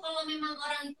kayak gitu. Kalau memang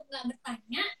orang itu nggak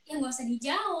bertanya ya nggak usah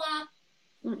dijawab.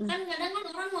 Mm-mm, Kan kadang kan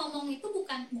orang ngomong itu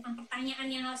bukan bukan pertanyaan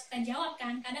yang harus kita jawab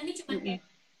kan, kadang dia mm-mm,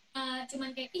 cuman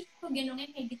kayak ih kok gendongnya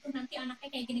kayak gitu nanti anaknya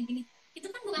kayak gini-gini. Itu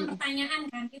kan bukan mm-mm, pertanyaan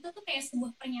kan, itu tuh kayak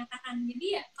sebuah pernyataan. Jadi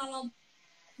ya kalau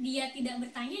dia tidak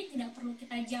bertanya tidak perlu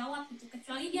kita jawab gitu,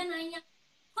 kecuali dia nanya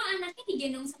kok anaknya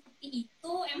digendong seperti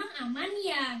itu emang aman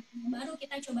ya, baru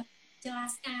kita coba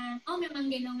jelaskan oh memang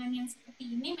gendongan yang seperti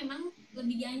ini memang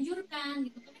lebih dianjurkan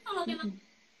gitu. Tapi kalau memang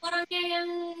mm-mm, orangnya yang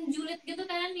julid gitu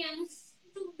kan, yang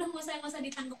itu udah nggak usah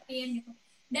ditanggepin gitu.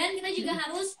 Dan kita juga mm-mm.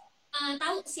 harus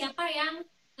tahu siapa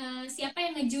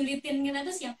yang ngejulitin kita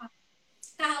tuh siapa.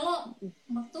 Kalau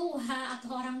mertua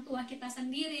atau orang tua kita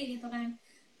sendiri gitu kan,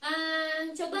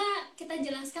 coba kita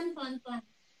jelaskan pelan-pelan.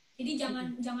 Jadi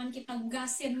jangan jangan kita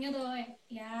gasin gitu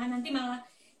ya, nanti malah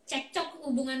cekcok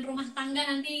hubungan rumah tangga,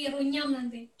 nanti runyam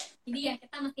nanti. Jadi ya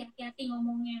kita mesti hati-hati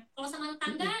ngomongnya. Kalau sama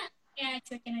tetangga ya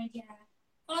cuekin aja.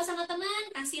 Kalau sama teman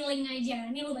kasih link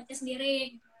aja, ini lu baca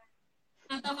sendiri.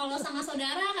 Atau kalau sama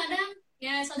saudara kadang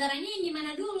ya saudaranya yang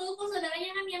gimana dulu, kalau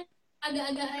saudaranya kan yang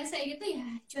agak-agak rese gitu ya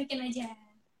cuekin aja,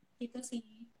 gitu sih.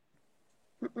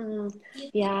 Mm-mm.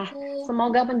 Gitu. Ya,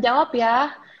 semoga menjawab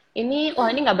ya. Wah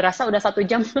ini nggak berasa udah 1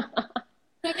 jam.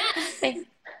 Thank-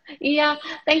 Iya,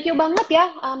 thank you banget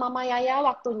ya Mama Yaya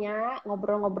waktunya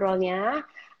ngobrol-ngobrolnya.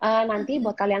 Nanti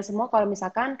buat kalian semua kalau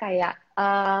misalkan kayak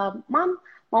Mam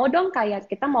mau dong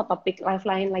kayak kita mau topik live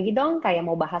lain lagi dong, kayak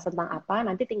mau bahas tentang apa,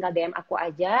 nanti tinggal DM aku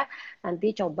aja.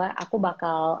 Nanti coba aku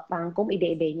bakal rangkum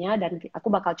ide-idenya dan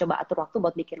aku bakal coba atur waktu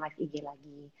buat bikin live IG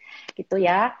lagi. Gitu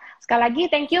ya. Sekali lagi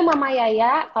thank you Mama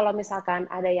Yaya. Kalau misalkan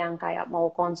ada yang kayak mau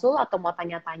konsul atau mau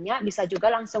tanya-tanya, bisa juga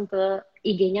langsung ke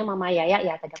IG-nya Mama Yaya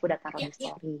ya. Tadi aku udah taruh Ya, di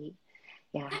ya. story.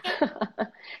 Ya, Oke.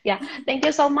 ya. Thank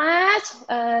you so much.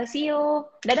 See you.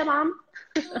 Dadah, Mam.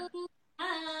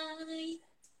 Bye.